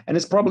 And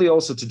it's probably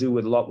also to do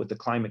with a lot with the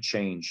climate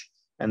change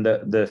and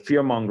the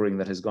fear mongering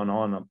that has gone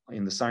on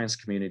in the science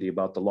community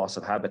about the loss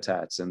of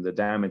habitats and the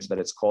damage that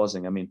it's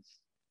causing. I mean,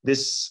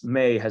 this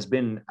May has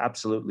been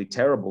absolutely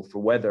terrible for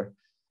weather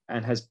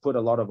and has put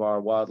a lot of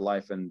our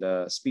wildlife and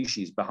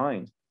species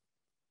behind.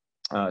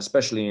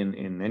 Especially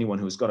in anyone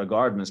who's got a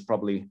garden is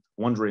probably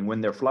wondering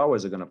when their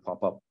flowers are going to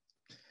pop up.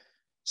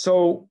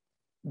 So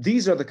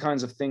these are the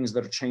kinds of things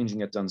that are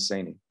changing at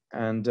Dunsany.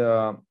 And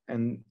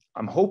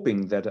I'm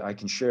hoping that I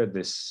can share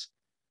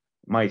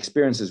my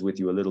experiences with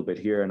you a little bit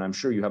here. And I'm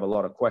sure you have a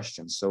lot of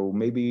questions. So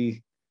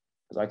maybe,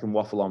 as I can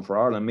waffle on for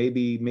Ireland,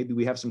 maybe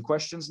we have some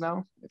questions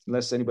now,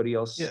 unless anybody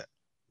else. Yeah.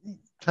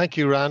 Thank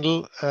you,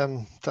 Randall.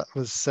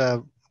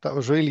 That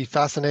was really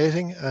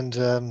fascinating. And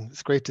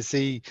it's great to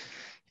see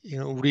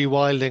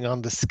rewilding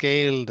on the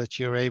scale that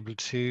you're able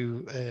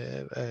to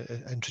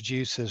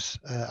introduce it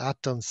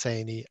at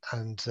Dunsany,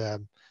 and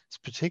it's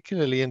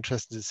particularly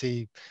interesting to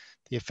see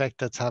the effect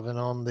that's having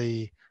on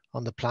the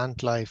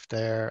plant life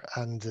there,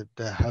 and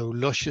how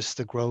luscious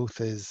the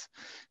growth is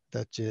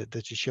that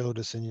you showed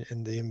us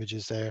in the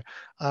images there.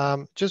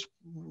 Just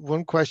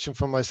one question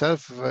for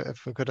myself,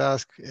 if I could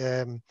ask.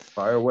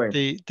 Fire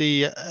away.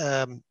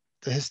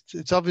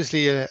 It's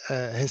obviously a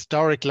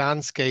historic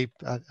landscape.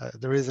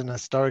 There is an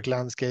historic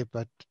landscape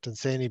at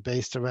Dunsany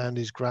based around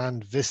these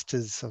grand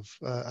vistas of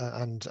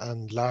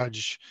and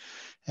large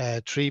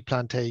tree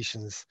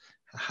plantations.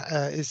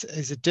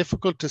 Is it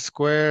difficult to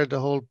square the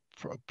whole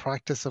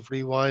practice of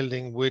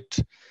rewilding with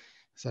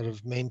sort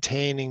of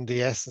maintaining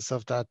the essence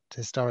of that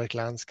historic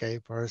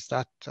landscape, or has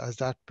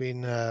that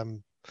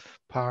been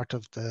part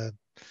of the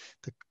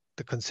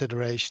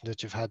consideration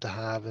that you've had to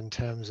have in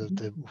terms of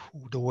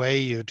the way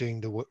you're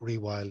doing the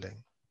rewilding?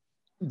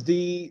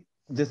 The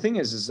thing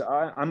is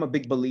I'm a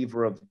big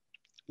believer of,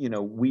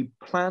 we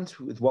plant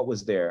with what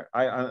was there.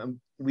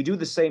 We do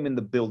the same in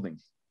the building.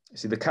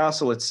 See, the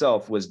castle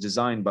itself was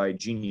designed by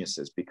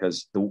geniuses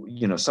because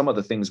some of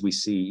the things we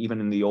see,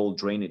 even in the old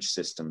drainage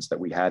systems that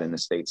we had in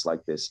estates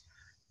like this,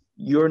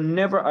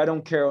 I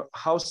don't care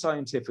how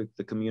scientific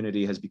the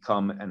community has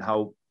become and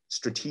how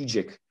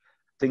strategic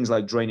things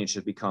like drainage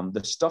have become,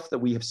 the stuff that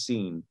we have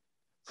seen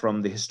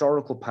from the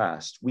historical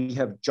past. We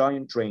have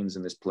giant drains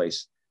in this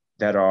place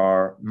that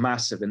are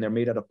massive, and they're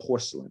made out of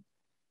porcelain.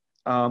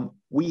 I've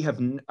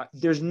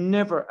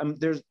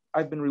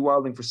been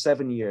rewilding for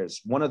 7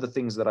 years. One of the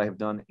things that I have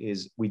done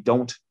is we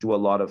don't do a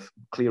lot of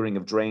clearing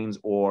of drains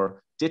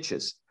or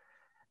ditches.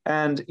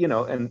 And,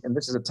 and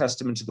this is a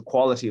testament to the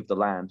quality of the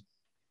land.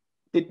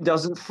 It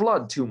doesn't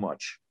flood too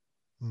much.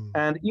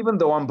 And even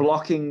though I'm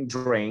blocking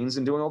drains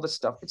and doing all this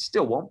stuff, it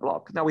still won't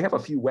block. Now, we have a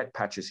few wet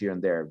patches here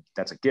and there.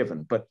 That's a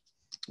given. But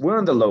we're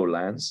in the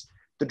lowlands.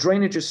 The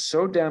drainage is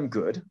so damn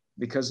good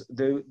because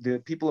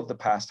the people of the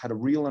past had a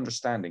real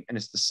understanding. And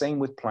it's the same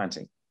with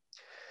planting.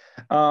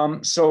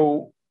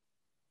 So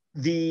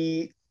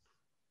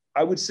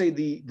I would say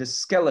the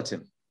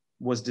skeleton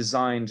was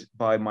designed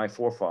by my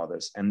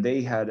forefathers, and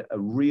they had a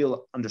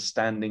real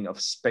understanding of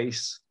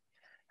space.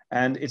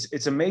 And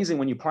it's amazing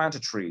when you plant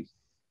a tree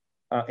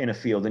in a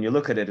field and you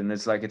look at it and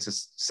it's like it's a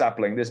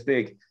sapling this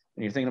big,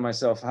 and you're thinking to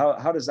myself,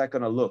 how is that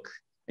going to look?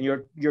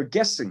 And you're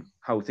guessing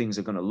how things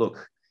are going to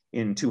look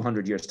in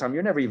 200 years time.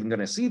 You're never even going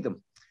to see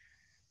them.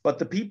 But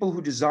the people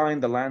who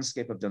designed the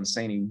landscape of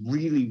Dunsany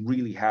really,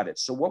 really had it.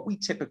 So what we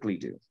typically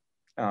do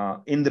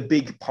in the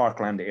big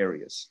parkland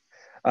areas,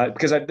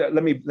 because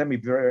let me be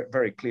very,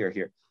 very clear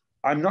here.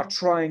 I'm not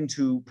trying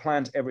to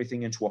plant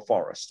everything into a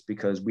forest,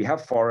 because we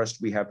have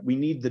forest, we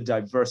need the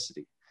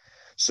diversity.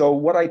 So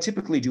what I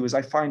typically do is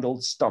I find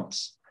old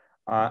stumps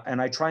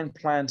and I try and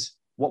plant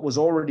what was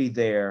already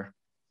there.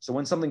 So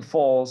when something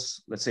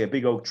falls, let's say a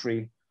big oak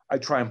tree, I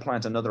try and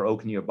plant another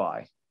oak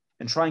nearby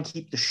and try and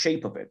keep the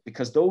shape of it,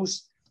 because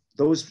those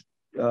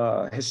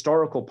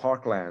historical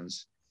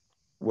parklands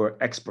were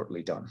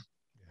expertly done.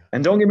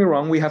 And don't get me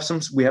wrong, we have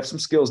some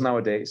skills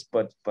nowadays,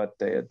 but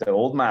the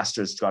old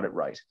masters got it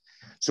right.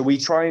 So we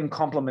try and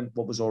complement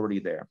what was already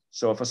there.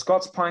 So if a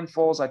Scots pine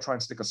falls, I try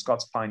and stick a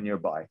Scots pine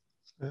nearby.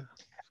 Yeah.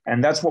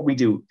 And that's what we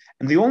do.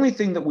 And the only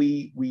thing that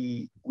we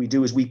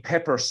do is we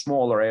pepper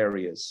smaller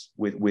areas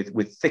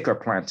with thicker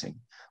planting.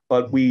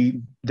 But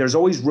there's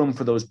always room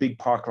for those big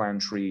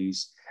parkland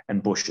trees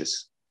and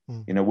bushes.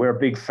 You know, we're a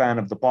big fan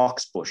of the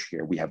box bush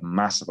here. We have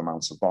massive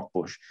amounts of box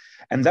bush.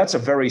 And that's a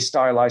very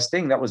stylized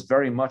thing. That was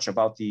very much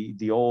about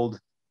the old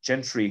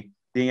gentry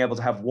being able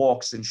to have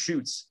walks and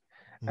shoots.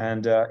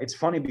 And it's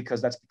funny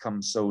because that's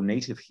become so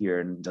native here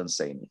in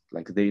Dunsany.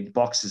 Like the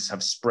box bushes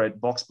have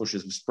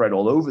spread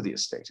all over the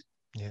estate.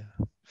 Yeah.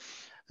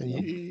 And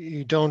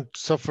you don't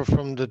suffer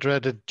from the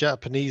dreaded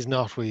Japanese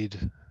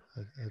knotweed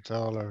at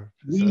all? Or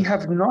we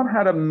have not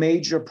had a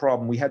major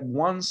problem. We had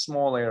one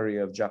small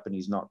area of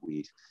Japanese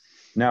knotweed.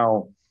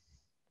 Now,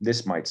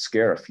 this might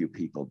scare a few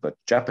people, but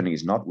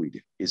Japanese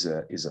knotweed is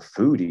a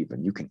food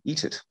even. You can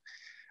eat it.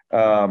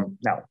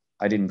 Now,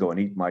 I didn't go and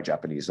eat my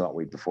Japanese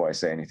knotweed before I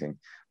say anything,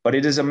 but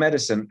it is a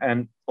medicine.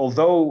 And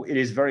although it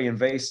is very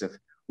invasive,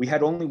 we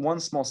had only one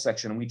small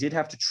section and we did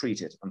have to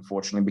treat it,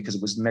 unfortunately, because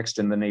it was next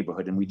in the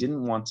neighborhood and we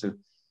didn't want to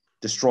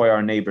destroy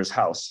our neighbor's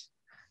house.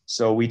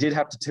 So we did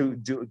have to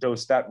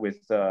dose that with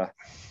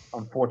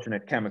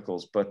unfortunate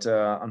chemicals. But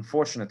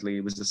unfortunately,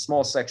 it was a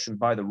small section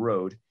by the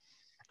road.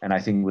 And I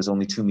think it was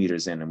only 2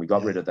 meters in and we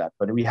got rid of that.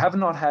 But we have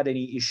not had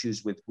any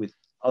issues with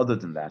other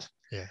than that.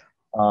 Yeah.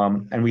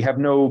 And we have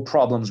no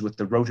problems with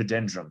the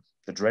rhododendron,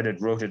 the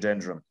dreaded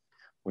rhododendron,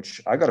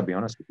 which I got to be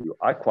honest with you,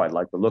 I quite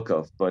like the look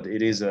of, but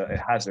it is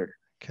a hazard.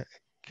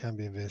 Can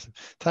be invasive.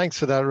 Thanks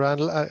for that,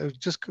 Randall. I was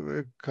just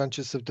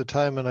conscious of the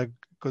time and I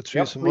go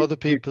through some other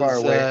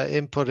people's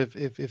input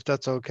if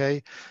that's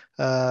okay.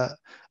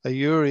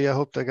 Yuri, I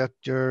hope I got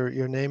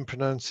your name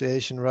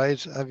pronunciation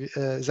right,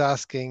 is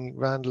asking,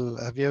 Randall,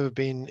 have you ever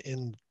been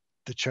in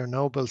the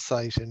Chernobyl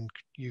site in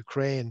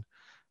Ukraine?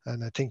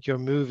 And I think your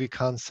movie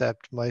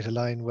concept might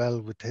align well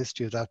with the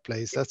history of that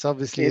place. That's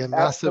obviously a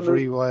massive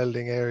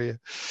rewilding area.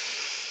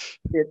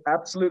 It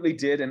absolutely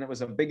did. And it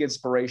was a big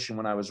inspiration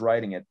when I was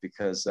writing it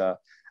because, I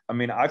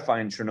mean, I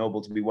find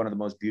Chernobyl to be one of the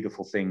most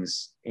beautiful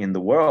things in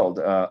the world.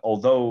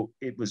 Although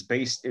it was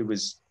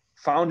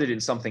founded in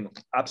something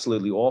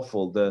absolutely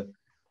awful.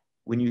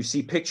 When you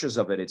see pictures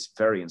of it, it's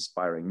very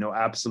inspiring. No,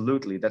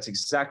 absolutely. That's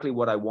exactly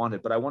what I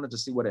wanted. But I wanted to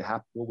see what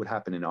would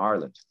happen in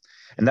Ireland.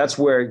 And that's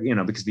where,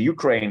 because the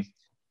Ukraine,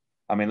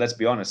 I mean, let's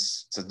be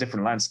honest, it's a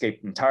different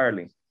landscape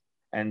entirely.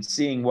 And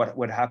seeing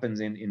what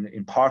happens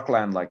in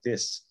parkland like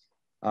this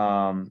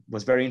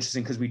was very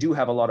interesting because we do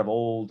have a lot of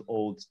old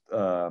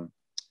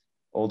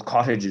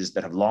cottages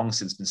that have long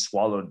since been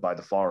swallowed by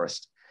the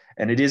forest.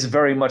 And it is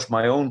very much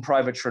my own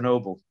private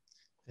Chernobyl,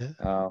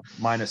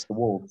 minus the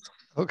wolves.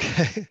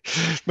 Okay,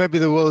 maybe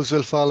the wolves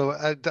will follow.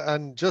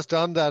 And just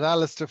on that,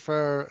 Alistair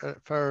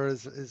Ferrer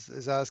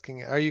is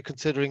asking, are you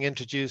considering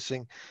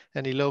introducing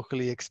any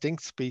locally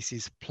extinct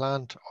species,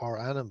 plant or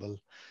animal,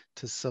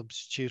 to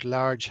substitute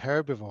large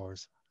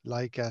herbivores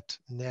like at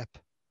Nep?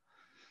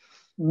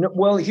 No,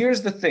 well,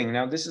 here's the thing.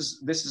 Now, this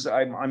is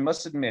I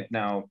must admit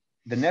now,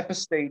 the Nep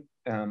estate,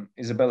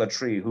 Isabella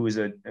Tree, who is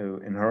in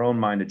her own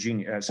mind a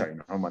genius.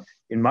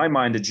 In my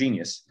mind, a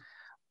genius.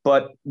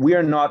 But we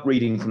are not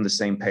reading from the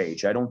same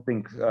page. I don't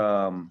think.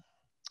 So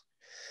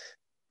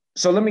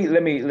let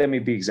me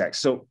be exact.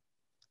 So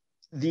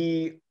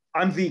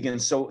I'm vegan.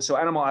 So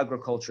animal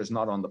agriculture is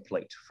not on the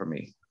plate for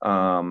me.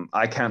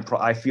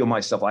 I feel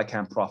myself I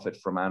can't profit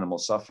from animal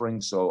suffering,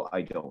 so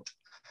I don't.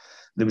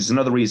 There was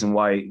another reason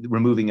why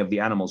removing of the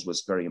animals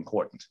was very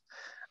important.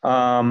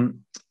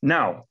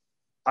 Now,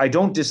 I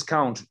don't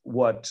discount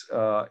what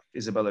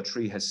Isabella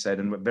Tree has said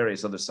and what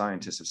various other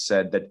scientists have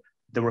said, that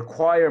the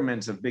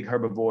requirements of big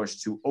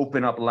herbivores to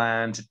open up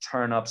land, to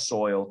turn up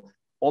soil,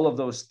 all of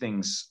those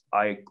things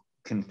I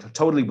can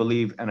totally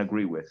believe and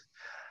agree with.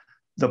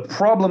 The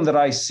problem that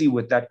I see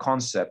with that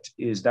concept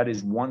is that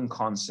is one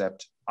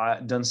concept.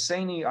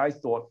 Dunsany, I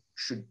thought,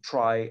 should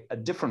try a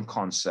different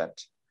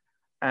concept.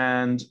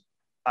 And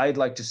I'd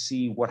like to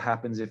see what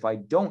happens if I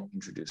don't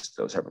introduce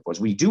those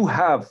herbivores. We do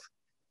have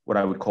what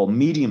I would call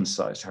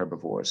medium-sized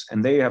herbivores,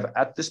 and they have,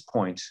 at this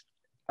point,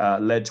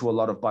 led to a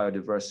lot of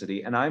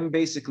biodiversity. And I'm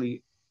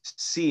basically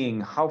seeing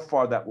how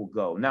far that will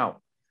go.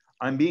 Now,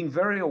 I'm being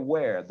very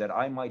aware that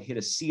I might hit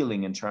a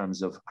ceiling in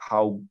terms of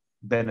how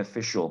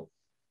beneficial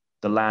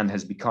the land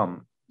has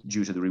become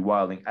due to the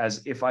rewilding,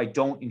 as if I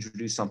don't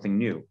introduce something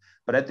new.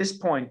 But at this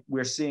point,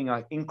 we're seeing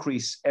an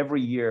increase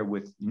every year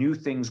with new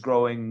things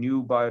growing,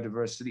 new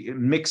biodiversity,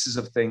 mixes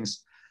of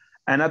things.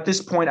 And at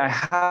this point, I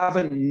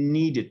haven't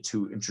needed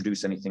to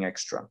introduce anything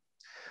extra.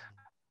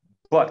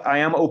 But I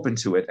am open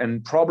to it.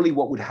 And probably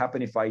what would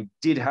happen if I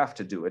did have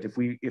to do it,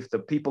 if the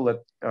people at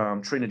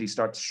Trinity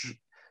start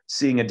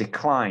seeing a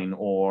decline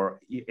or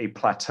a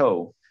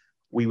plateau,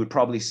 we would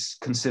probably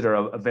consider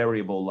a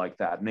variable like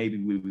that. Maybe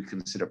we would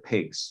consider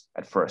pigs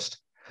at first,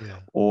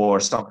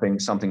 or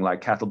something like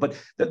cattle. But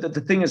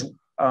the thing is,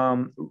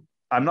 I'm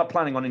not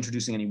planning on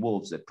introducing any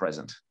wolves at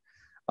present.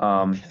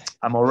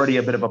 I'm already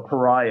a bit of a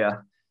pariah.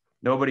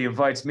 Nobody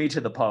invites me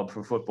to the pub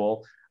for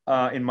football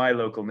in my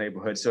local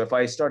neighborhood. So if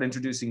I start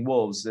introducing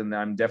wolves, then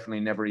I'm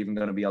definitely never even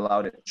going to be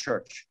allowed at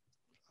church.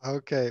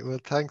 Okay, well,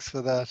 thanks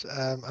for that.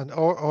 And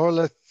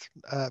Orla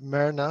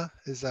Myrna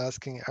is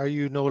asking, are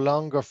you no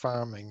longer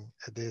farming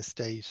at the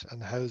estate,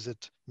 and how's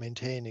it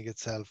maintaining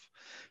itself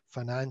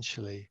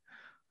financially?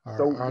 Or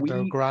So are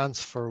there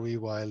grants for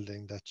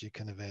rewilding that you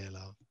can avail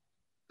of?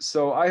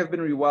 So I have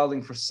been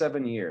rewilding for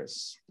 7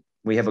 years.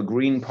 We have a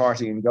Green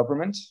Party in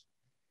government.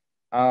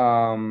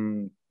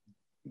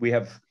 We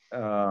have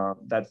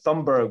that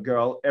Thunberg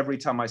girl. Every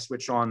time I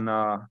switch on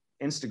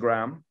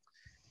Instagram,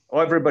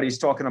 everybody's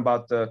talking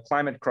about the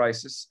climate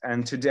crisis.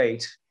 And to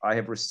date, I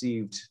have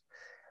received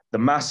the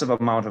massive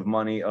amount of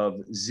money of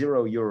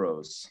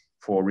 €0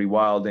 for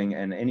rewilding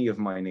and any of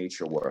my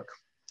nature work.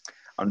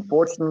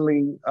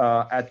 Unfortunately,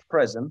 at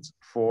present,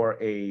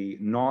 for a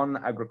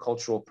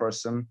non-agricultural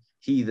person,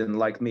 heathen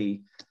like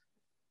me,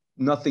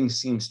 nothing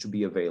seems to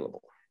be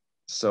available.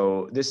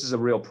 So this is a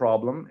real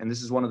problem. And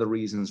this is one of the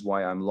reasons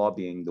why I'm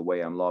lobbying the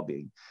way I'm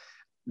lobbying.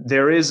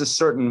 There is a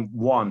certain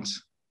want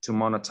to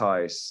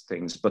monetize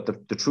things, but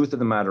the truth of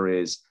the matter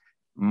is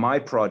my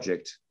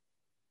project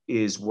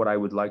is what I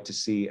would like to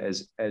see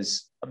as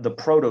the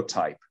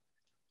prototype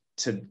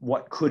to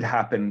what could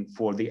happen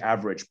for the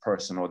average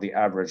person or the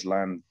average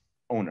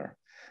landowner,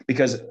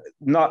 because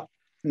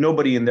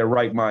nobody in their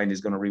right mind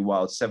is going to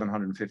rewild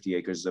 750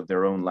 acres of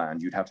their own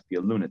land. You'd have to be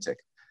a lunatic.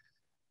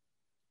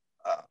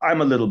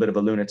 I'm a little bit of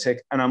a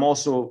lunatic, and I'm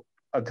also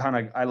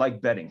I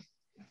like betting,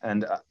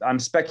 and I'm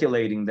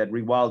speculating that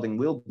rewilding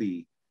will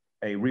be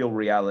a real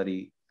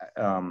reality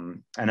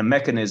and a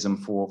mechanism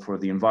for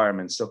the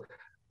environment. So,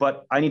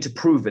 but I need to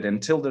prove it.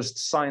 Until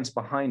there's science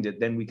behind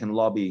it, then we can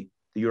lobby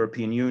the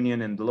European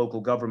Union and the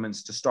local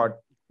governments to start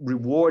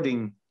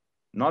rewarding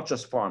not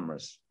just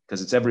farmers,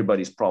 because it's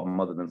everybody's problem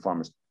other than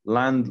farmers,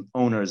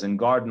 landowners and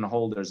garden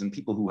holders and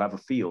people who have a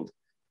field.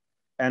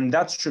 And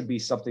that should be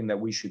something that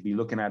we should be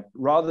looking at,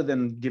 rather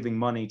than giving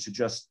money to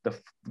just the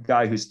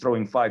guy who's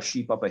throwing 5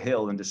 sheep up a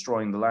hill and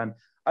destroying the land.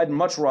 I'd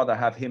much rather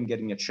have him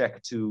getting a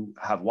check to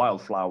have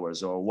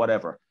wildflowers or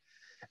whatever.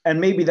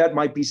 And maybe that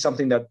might be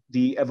something that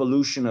the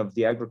evolution of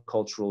the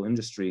agricultural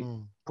industry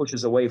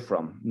pushes away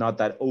from, not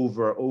that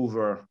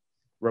over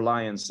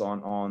reliance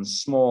on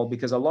small,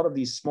 because a lot of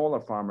these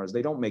smaller farmers,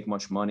 they don't make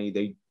much money.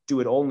 They do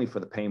it only for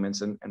the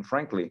payments. And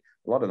frankly,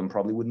 a lot of them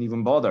probably wouldn't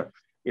even bother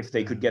if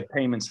they could get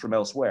payments from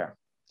elsewhere.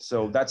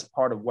 So that's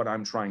part of what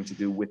I'm trying to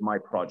do with my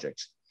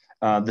project.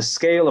 The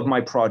scale of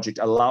my project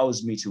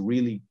allows me to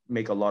really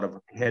make a lot of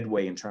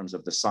headway in terms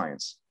of the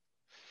science.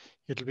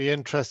 It'll be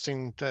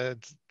interesting the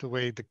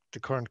way the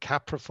current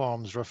CAP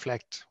reforms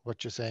reflect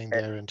what you're saying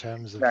there in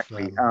terms of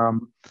exactly.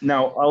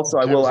 Now, also,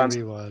 I will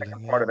answer the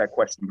second part of that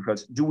question,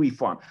 because do we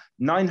farm?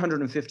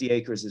 950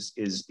 acres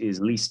is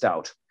leased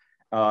out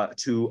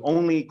to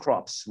only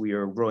crops. We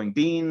are growing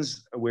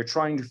beans. We're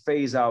trying to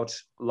phase out.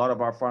 A lot of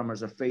our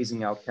farmers are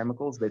phasing out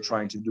chemicals. They're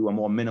trying to do a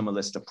more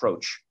minimalist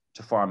approach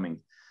to farming.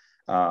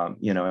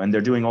 And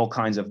they're doing all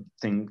kinds of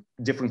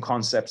different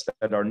concepts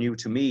that are new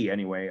to me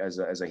anyway, as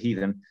a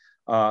heathen.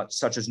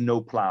 Such as no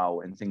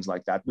plow and things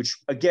like that, which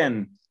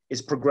again is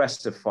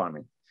progressive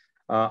farming.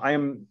 I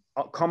am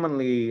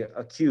commonly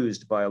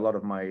accused by a lot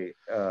of my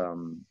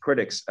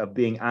critics of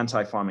being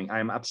anti-farming. I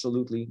am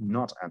absolutely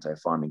not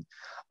anti-farming.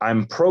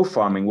 I'm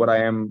pro-farming. What I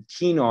am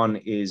keen on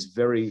is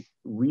very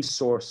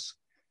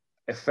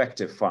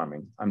resource-effective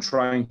farming. I'm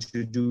trying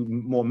to do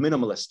more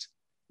minimalist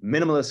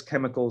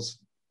chemicals,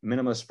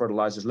 minimalist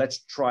fertilizers.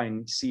 Let's try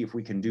and see if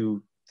we can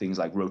do things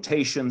like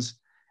rotations,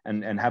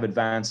 and have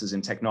advances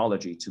in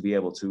technology to be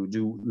able to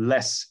do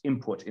less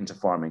input into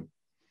farming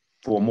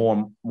for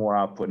more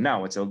output.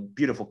 Now, it's a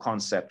beautiful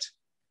concept.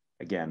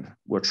 Again,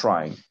 we're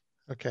trying.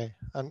 Okay,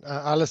 and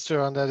Alistair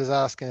on that is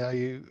asking,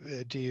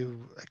 do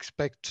you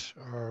expect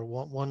or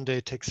want one day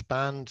to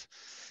expand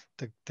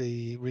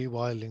the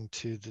rewilding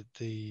to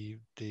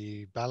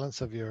the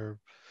balance of your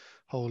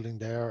holding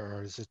there,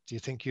 or do you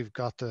think you've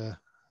got it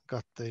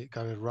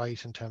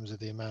right in terms of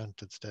the amount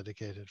that's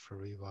dedicated for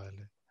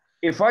rewilding?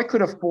 If I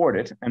could afford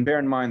it, and bear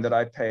in mind that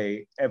I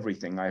pay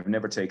everything, I've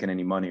never taken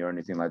any money or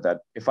anything like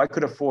that. If I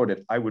could afford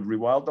it, I would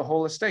rewild the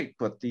whole estate.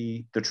 But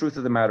the truth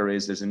of the matter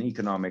is there's an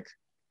economic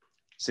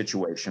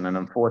situation. And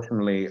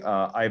unfortunately,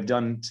 I've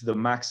done to the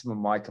maximum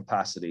of my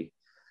capacity.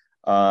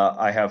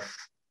 I have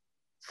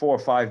 4 or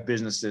 5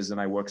 businesses and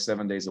I work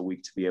 7 days a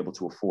week to be able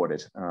to afford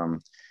it.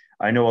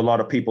 I know a lot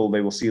of people, they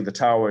will see the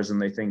towers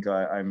and they think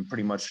I'm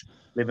pretty much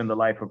living the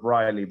life of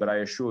Riley, but I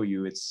assure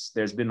you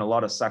there's been a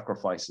lot of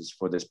sacrifices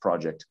for this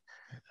project.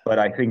 But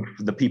I think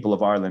the people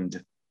of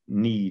Ireland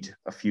need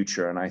a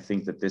future. And I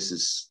think that this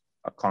is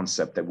a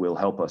concept that will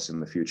help us in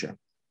the future.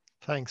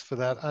 Thanks for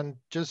that. And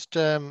just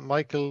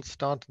Michael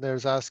Staunton there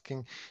is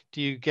asking, do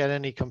you get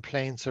any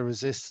complaints or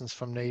resistance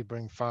from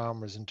neighbouring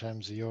farmers in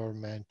terms of your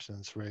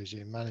maintenance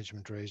regime,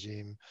 management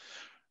regime,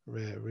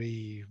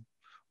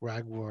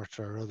 ragwort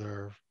or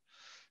other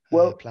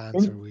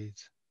plants or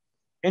weeds?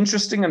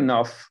 Interesting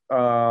enough,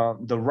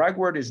 the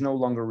ragwort is no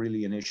longer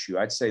really an issue.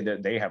 I'd say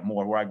that they have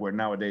more ragwort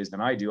nowadays than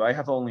I do. I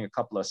have only a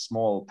couple of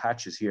small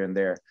patches here and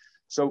there.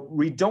 So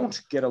we don't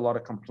get a lot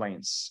of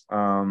complaints.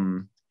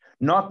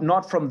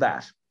 Not from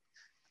that.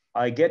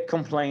 I get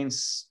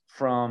complaints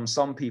from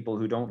some people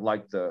who don't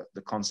like the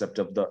concept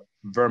of the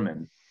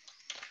vermin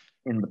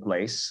in the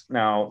place.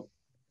 Now,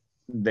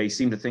 they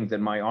seem to think that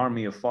my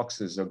army of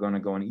foxes are going to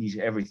go and eat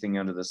everything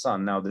under the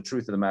sun. Now, the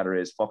truth of the matter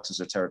is foxes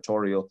are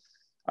territorial.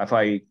 If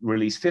I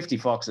release 50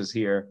 foxes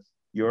here,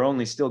 you're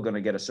only still going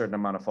to get a certain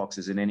amount of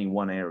foxes in any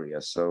one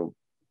area. So,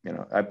 you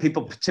know,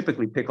 people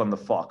typically pick on the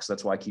fox.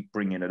 That's why I keep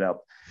bringing it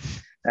up.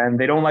 And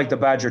they don't like the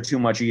badger too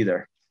much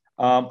either.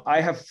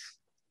 I have,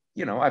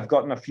 you know, I've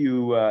gotten a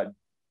few,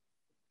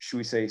 should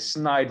we say,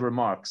 snide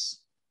remarks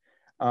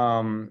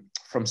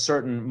from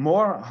certain,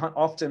 more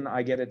often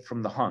I get it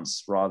from the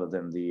hunts rather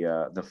than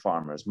the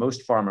farmers.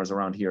 Most farmers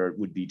around here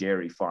would be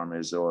dairy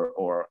farmers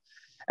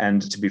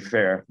and to be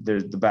fair, the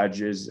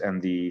badgers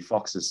and the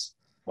foxes,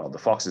 well, the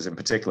foxes in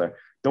particular,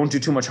 don't do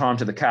too much harm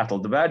to the cattle.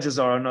 The badgers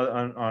are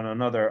on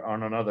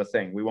another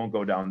thing. We won't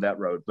go down that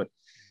road, but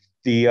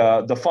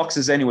the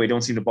foxes anyway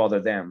don't seem to bother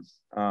them.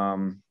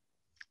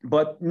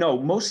 But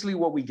no, mostly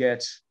what we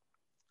get,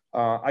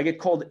 I get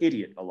called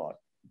idiot a lot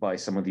by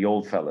some of the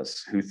old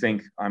fellas who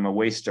think I'm a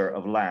waster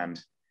of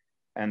land.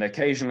 And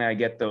occasionally I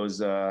get those,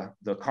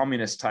 the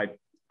communist type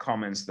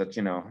comments that,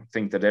 you know,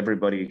 think that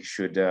everybody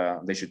should,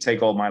 they should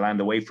take all my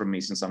land away from me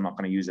since I'm not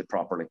going to use it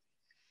properly.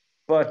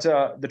 But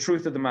the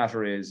truth of the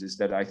matter is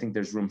that I think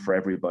there's room for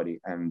everybody.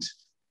 And,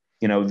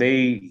 you know,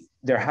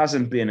 there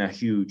hasn't been a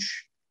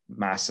huge,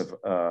 massive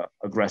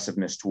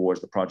aggressiveness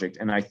towards the project.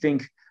 And I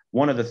think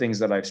one of the things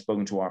that I've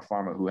spoken to our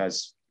farmer who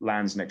has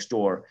lands next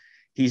door,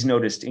 he's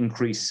noticed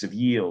increase of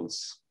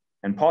yields,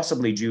 and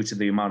possibly due to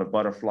the amount of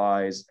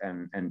butterflies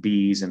and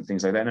bees and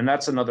things like that. And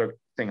that's another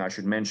thing I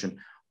should mention.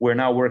 We're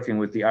now working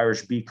with the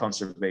Irish Bee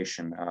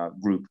Conservation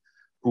Group,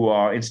 who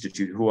are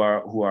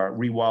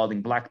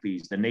rewilding black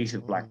bees, the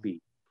native black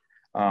bee.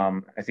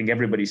 I think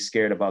everybody's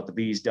scared about the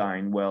bees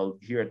dying. Well,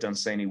 here at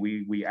Dunsany,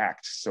 we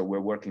act. So we're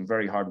working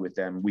very hard with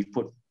them. We've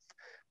put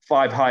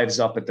 5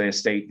 hives up at the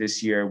estate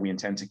this year. We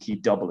intend to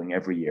keep doubling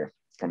every year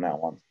from now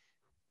on.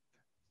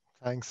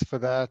 Thanks for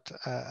that,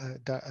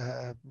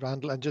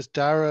 Randall. And just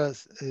Dara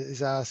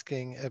is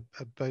asking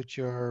about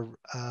your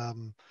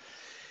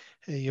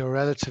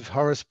relative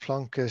Horace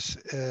Plunkett,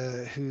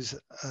 whose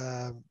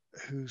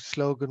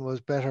slogan was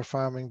 "Better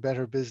farming,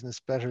 better business,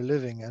 better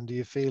living." And do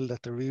you feel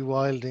that the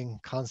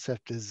rewilding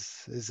concept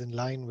is in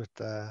line with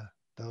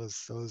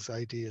those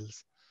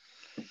ideals?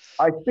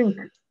 I think,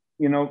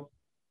 you know,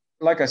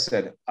 like I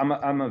said,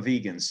 I'm a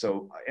vegan,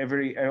 so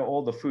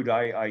all the food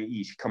I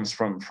eat comes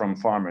from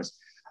farmers.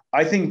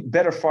 I think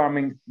better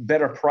farming,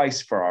 better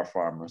price for our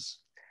farmers,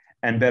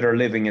 and better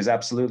living is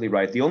absolutely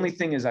right. The only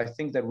thing is, I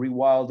think that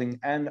rewilding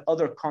and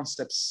other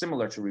concepts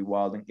similar to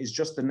rewilding is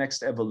just the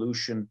next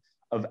evolution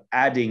of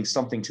adding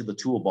something to the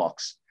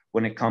toolbox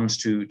when it comes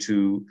to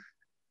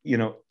you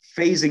know,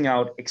 phasing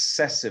out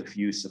excessive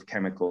use of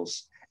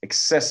chemicals,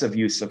 excessive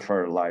use of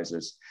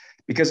fertilizers,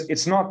 because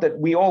it's not that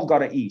we all got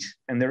to eat,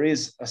 and there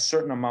is a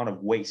certain amount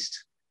of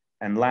waste,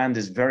 and land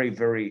is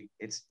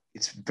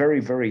it's very,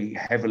 very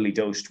heavily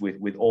dosed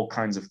with all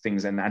kinds of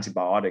things and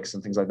antibiotics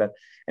and things like that.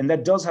 And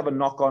that does have a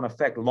knock-on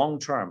effect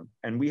long-term.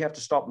 And we have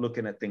to stop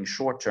looking at things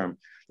short-term.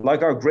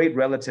 Like our great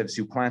relatives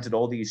who planted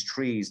all these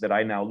trees that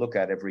I now look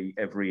at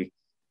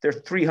they're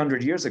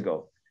 300 years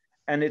ago.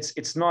 And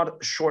it's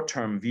not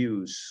short-term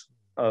views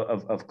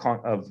of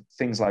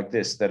things like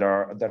this that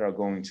are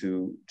going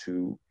to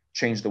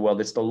change the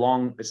world. It's the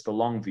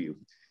long view.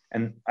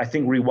 And I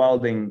think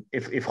rewilding,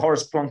 if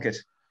Horace Plunkett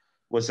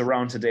was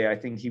around today, I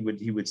think he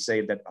would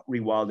say that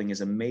rewilding is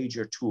a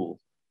major tool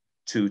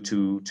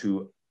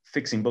to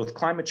fixing both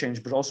climate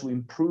change, but also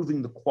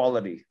improving the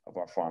quality of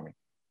our farming.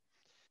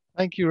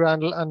 Thank you,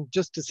 Randall. And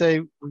just to say,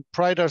 we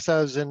pride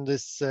ourselves in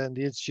this, in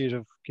the Institute,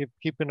 of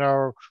keeping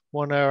our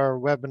 1 hour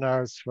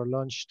webinars for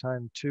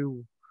lunchtime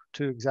to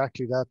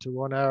exactly that, to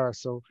 1 hour.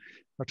 So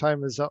our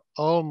time is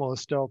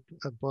almost up,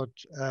 but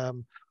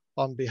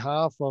on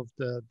behalf of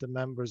the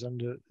members of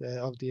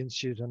the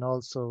Institute, and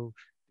also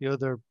the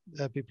other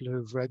people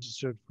who've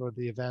registered for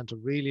the event,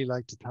 I'd really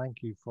like to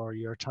thank you for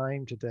your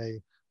time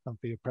today and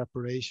for your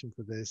preparation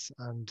for this.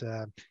 And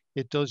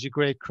it does you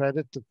great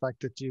credit, the fact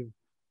that you've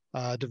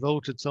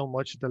devoted so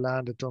much of the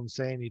land at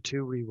Dunsany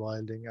to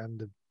rewilding,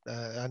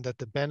 and that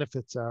the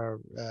benefits are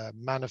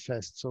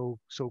manifest so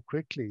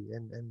quickly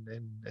in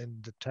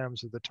the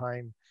terms of the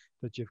time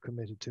that you've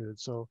committed to it.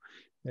 So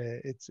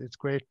it's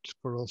great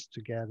for us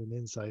to get an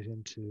insight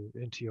into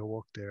your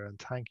work there, and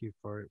thank you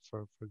for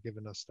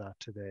giving us that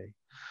today.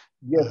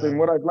 Yes, and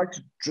what I'd like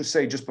to just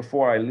say just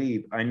before I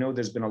leave, I know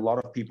there's been a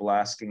lot of people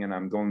asking, and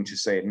I'm going to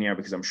say it near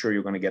because I'm sure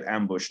you're going to get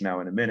ambushed now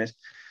in a minute.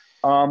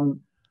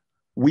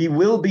 We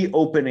will be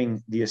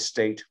opening the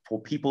estate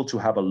for people to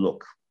have a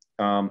look.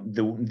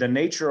 The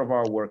nature of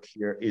our work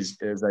here is,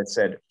 as I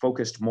said,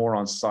 focused more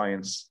on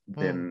science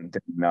than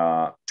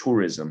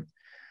tourism.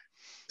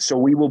 So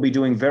we will be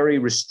doing very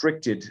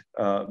restricted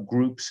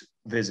groups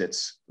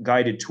visits,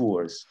 guided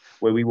tours,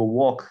 where we will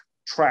walk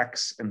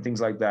tracks and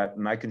things like that.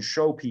 And I can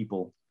show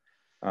people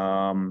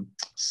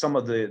some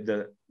of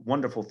the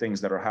wonderful things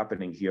that are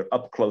happening here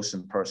up close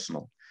and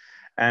personal.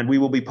 And we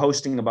will be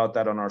posting about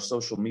that on our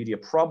social media,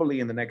 probably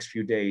in the next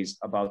few days,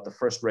 about the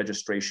first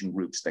registration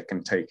groups that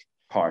can take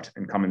part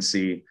and come and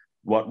see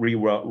what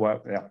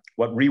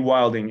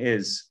rewilding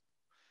is,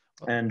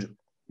 and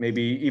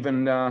maybe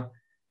even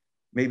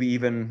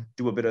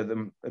do a bit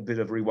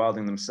of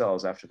rewilding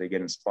themselves after they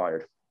get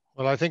inspired.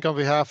 Well, I think on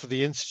behalf of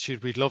the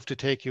Institute, we'd love to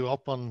take you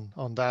up on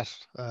that.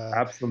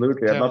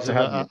 Absolutely, I'd love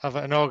to have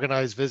an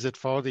organized visit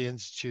for the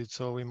Institute,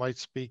 so we might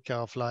speak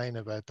offline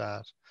about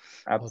that.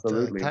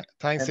 Absolutely. But,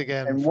 thanks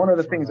again. And one of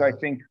the things I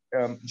think,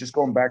 just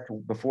going back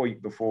to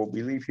before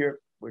we leave here,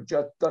 we're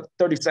just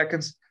 30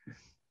 seconds.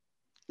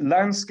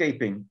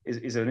 Landscaping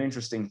is an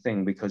interesting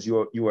thing, because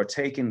you are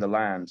taking the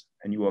land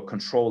and you are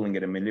controlling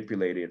it and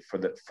manipulating it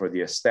for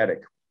the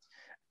aesthetic.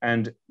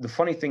 And the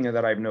funny thing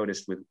that I've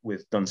noticed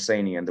with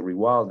Dunsany and the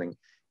rewilding,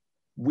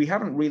 we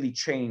haven't really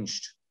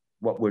changed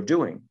what we're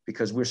doing,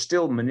 because we're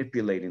still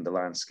manipulating the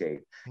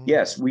landscape.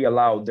 Yes, we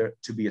allow there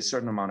to be a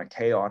certain amount of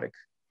chaotic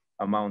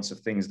amounts of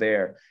things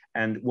there.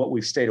 And what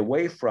we've stayed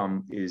away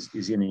from is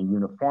in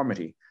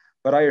uniformity.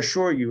 But I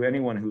assure you,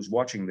 anyone who's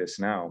watching this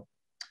now,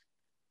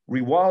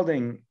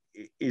 rewilding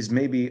is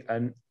maybe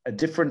a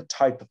different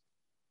type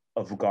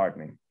of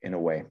gardening in a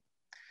way.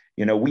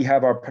 You know, we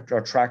have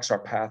our tracks, our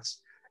paths,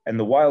 and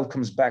the wild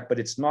comes back, but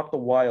it's not the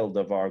wild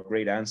of our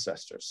great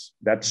ancestors.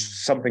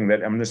 That's something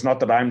that, I mean, it's not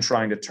that I'm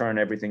trying to turn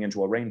everything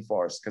into a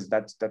rainforest, because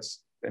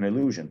that's an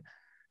illusion.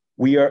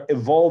 We are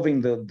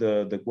evolving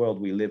the world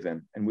we live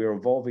in, and we're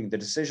evolving. The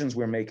decisions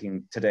we're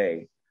making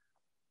today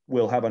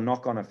will have a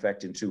knock-on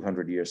effect in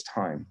 200 years'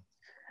 time.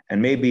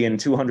 And maybe in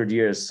 200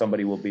 years,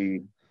 somebody will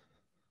be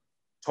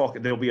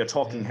talking, there'll be a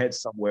talking head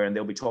somewhere, and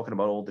they'll be talking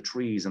about all the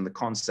trees and the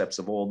concepts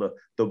of all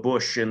the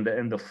bush and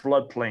the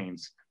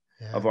floodplains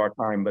of our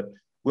time. But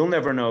we'll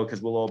never know,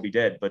 because we'll all be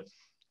dead. But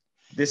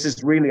this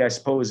is really, I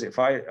suppose, if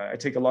I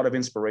take a lot of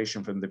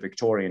inspiration from the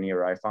Victorian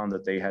era, I found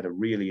that they had a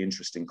really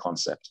interesting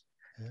concept.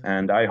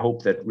 And I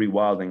hope that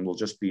rewilding will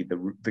just be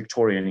the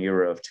Victorian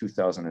era of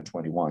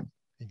 2021.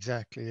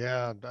 Exactly,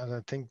 yeah, and I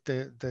think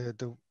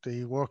the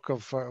work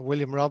of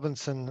William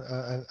Robinson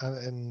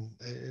and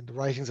the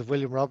writings of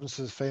William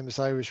Robinson, famous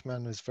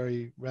Irishman, is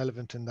very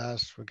relevant in that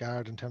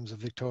regard in terms of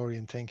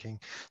Victorian thinking.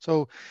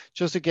 So,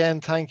 just again,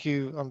 thank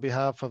you on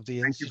behalf of the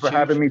Institute. Thank you for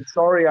having me.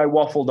 Sorry, I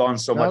waffled on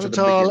so much at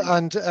the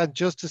beginning. And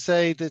just to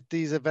say that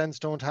these events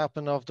don't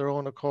happen of their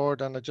own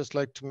accord, and I'd just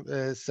like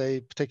to say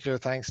particular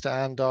thanks to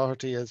Anne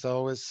Doherty, as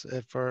always,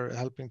 for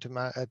helping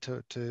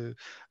to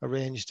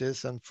arrange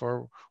this and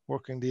for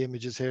working the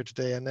images here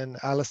today, and then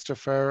Alistair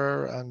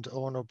Ferrer and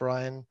Owen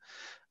O'Brien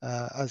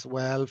as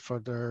well for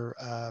their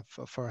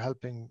for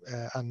helping,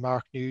 and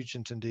Mark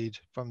Nugent indeed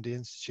from the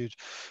Institute,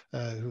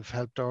 who've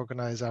helped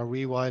organize our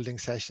rewilding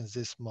sessions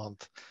this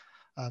month.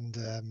 And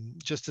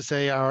just to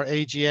say, our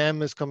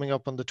AGM is coming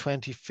up on the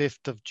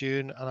 25th of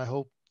June, and I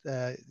hope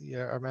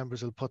our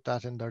members will put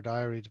that in their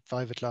diary,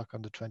 5 o'clock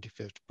on the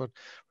 25th. But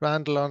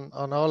Randall,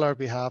 on all our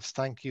behalfs,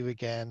 thank you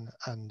again,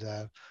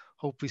 and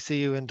hope we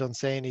see you in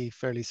Dunsany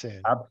fairly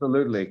soon.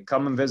 Absolutely.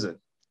 Come and visit.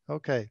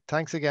 Okay.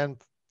 Thanks again.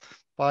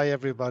 Bye,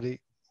 everybody.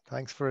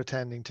 Thanks for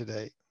attending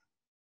today.